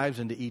our lives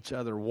into each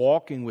other,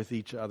 walking with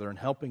each other, and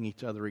helping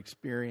each other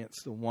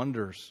experience the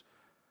wonders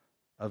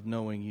of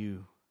knowing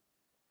you.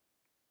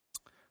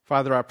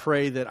 Father, I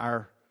pray that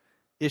our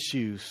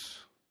issues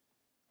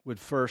would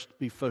first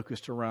be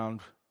focused around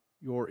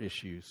your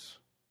issues.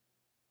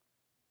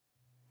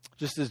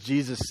 Just as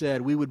Jesus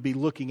said, we would be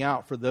looking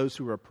out for those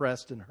who are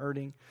oppressed and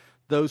hurting,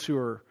 those who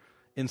are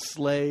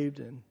enslaved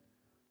and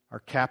are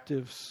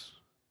captives.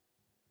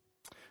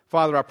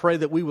 Father, I pray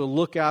that we will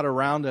look out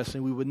around us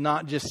and we would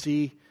not just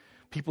see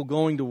people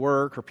going to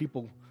work or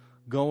people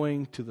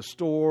going to the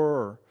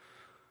store,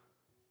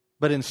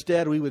 but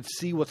instead we would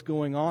see what's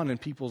going on in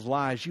people's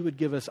lives. You would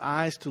give us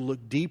eyes to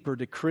look deeper,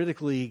 to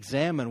critically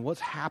examine what's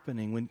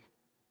happening. When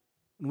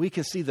we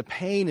can see the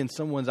pain in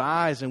someone's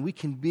eyes and we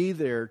can be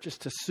there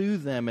just to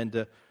soothe them and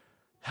to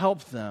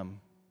help them.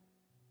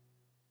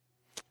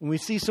 When we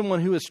see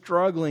someone who is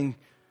struggling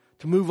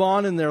to move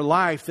on in their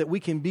life, that we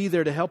can be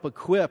there to help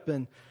equip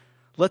and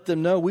let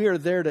them know we are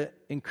there to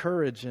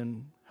encourage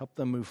and help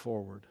them move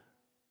forward.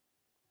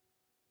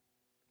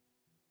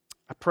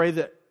 I pray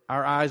that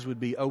our eyes would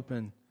be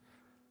open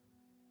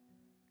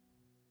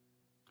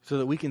so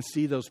that we can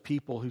see those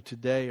people who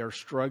today are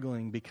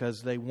struggling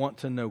because they want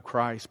to know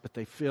Christ, but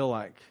they feel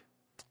like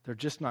they're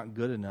just not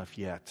good enough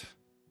yet.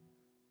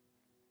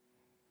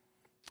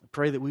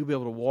 pray that we would be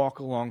able to walk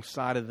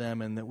alongside of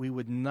them and that we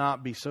would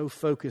not be so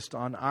focused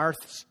on our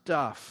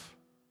stuff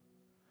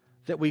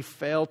that we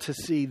fail to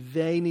see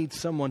they need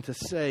someone to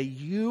say,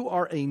 you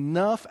are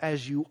enough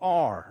as you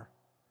are.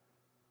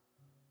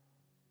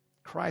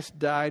 Christ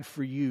died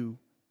for you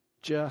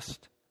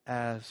just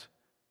as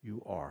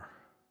you are.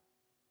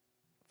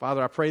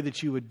 Father, I pray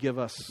that you would give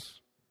us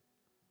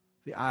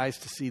the eyes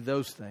to see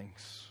those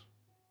things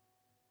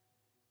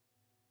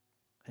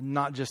and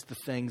not just the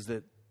things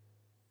that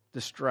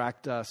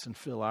distract us and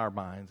fill our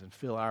minds and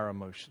fill our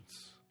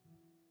emotions.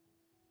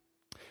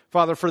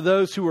 Father, for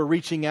those who are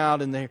reaching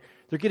out and they're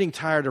getting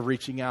tired of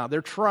reaching out,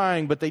 they're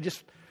trying, but they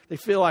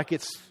feel like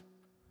it's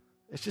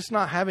just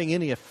not having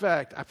any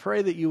effect. I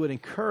pray that you would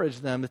encourage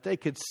them, that they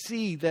could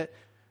see that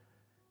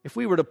if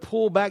we were to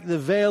pull back the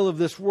veil of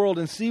this world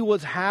and see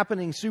what's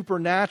happening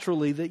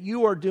supernaturally, that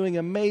you are doing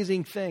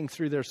amazing things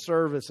through their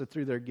service and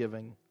through their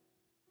giving.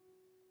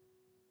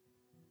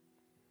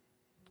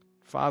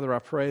 Father, I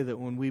pray that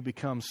when we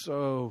become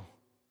so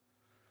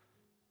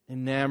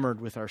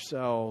enamored with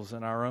ourselves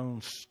and our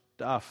own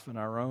stuff and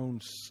our own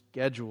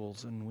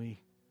schedules, and we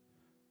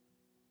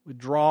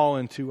draw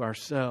into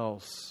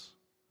ourselves,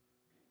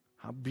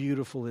 how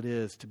beautiful it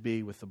is to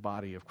be with the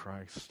body of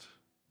Christ.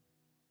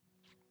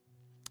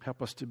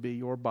 Help us to be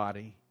your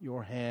body,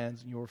 your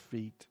hands, and your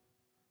feet.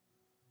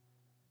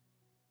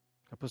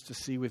 Help us to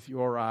see with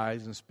your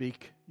eyes and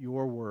speak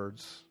your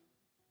words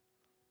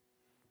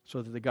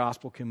so that the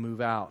gospel can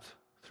move out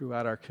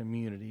throughout our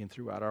community and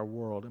throughout our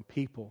world, and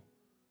people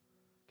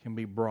can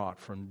be brought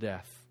from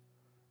death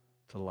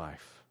to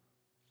life.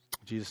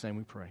 In Jesus' name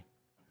we pray.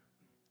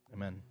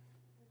 Amen.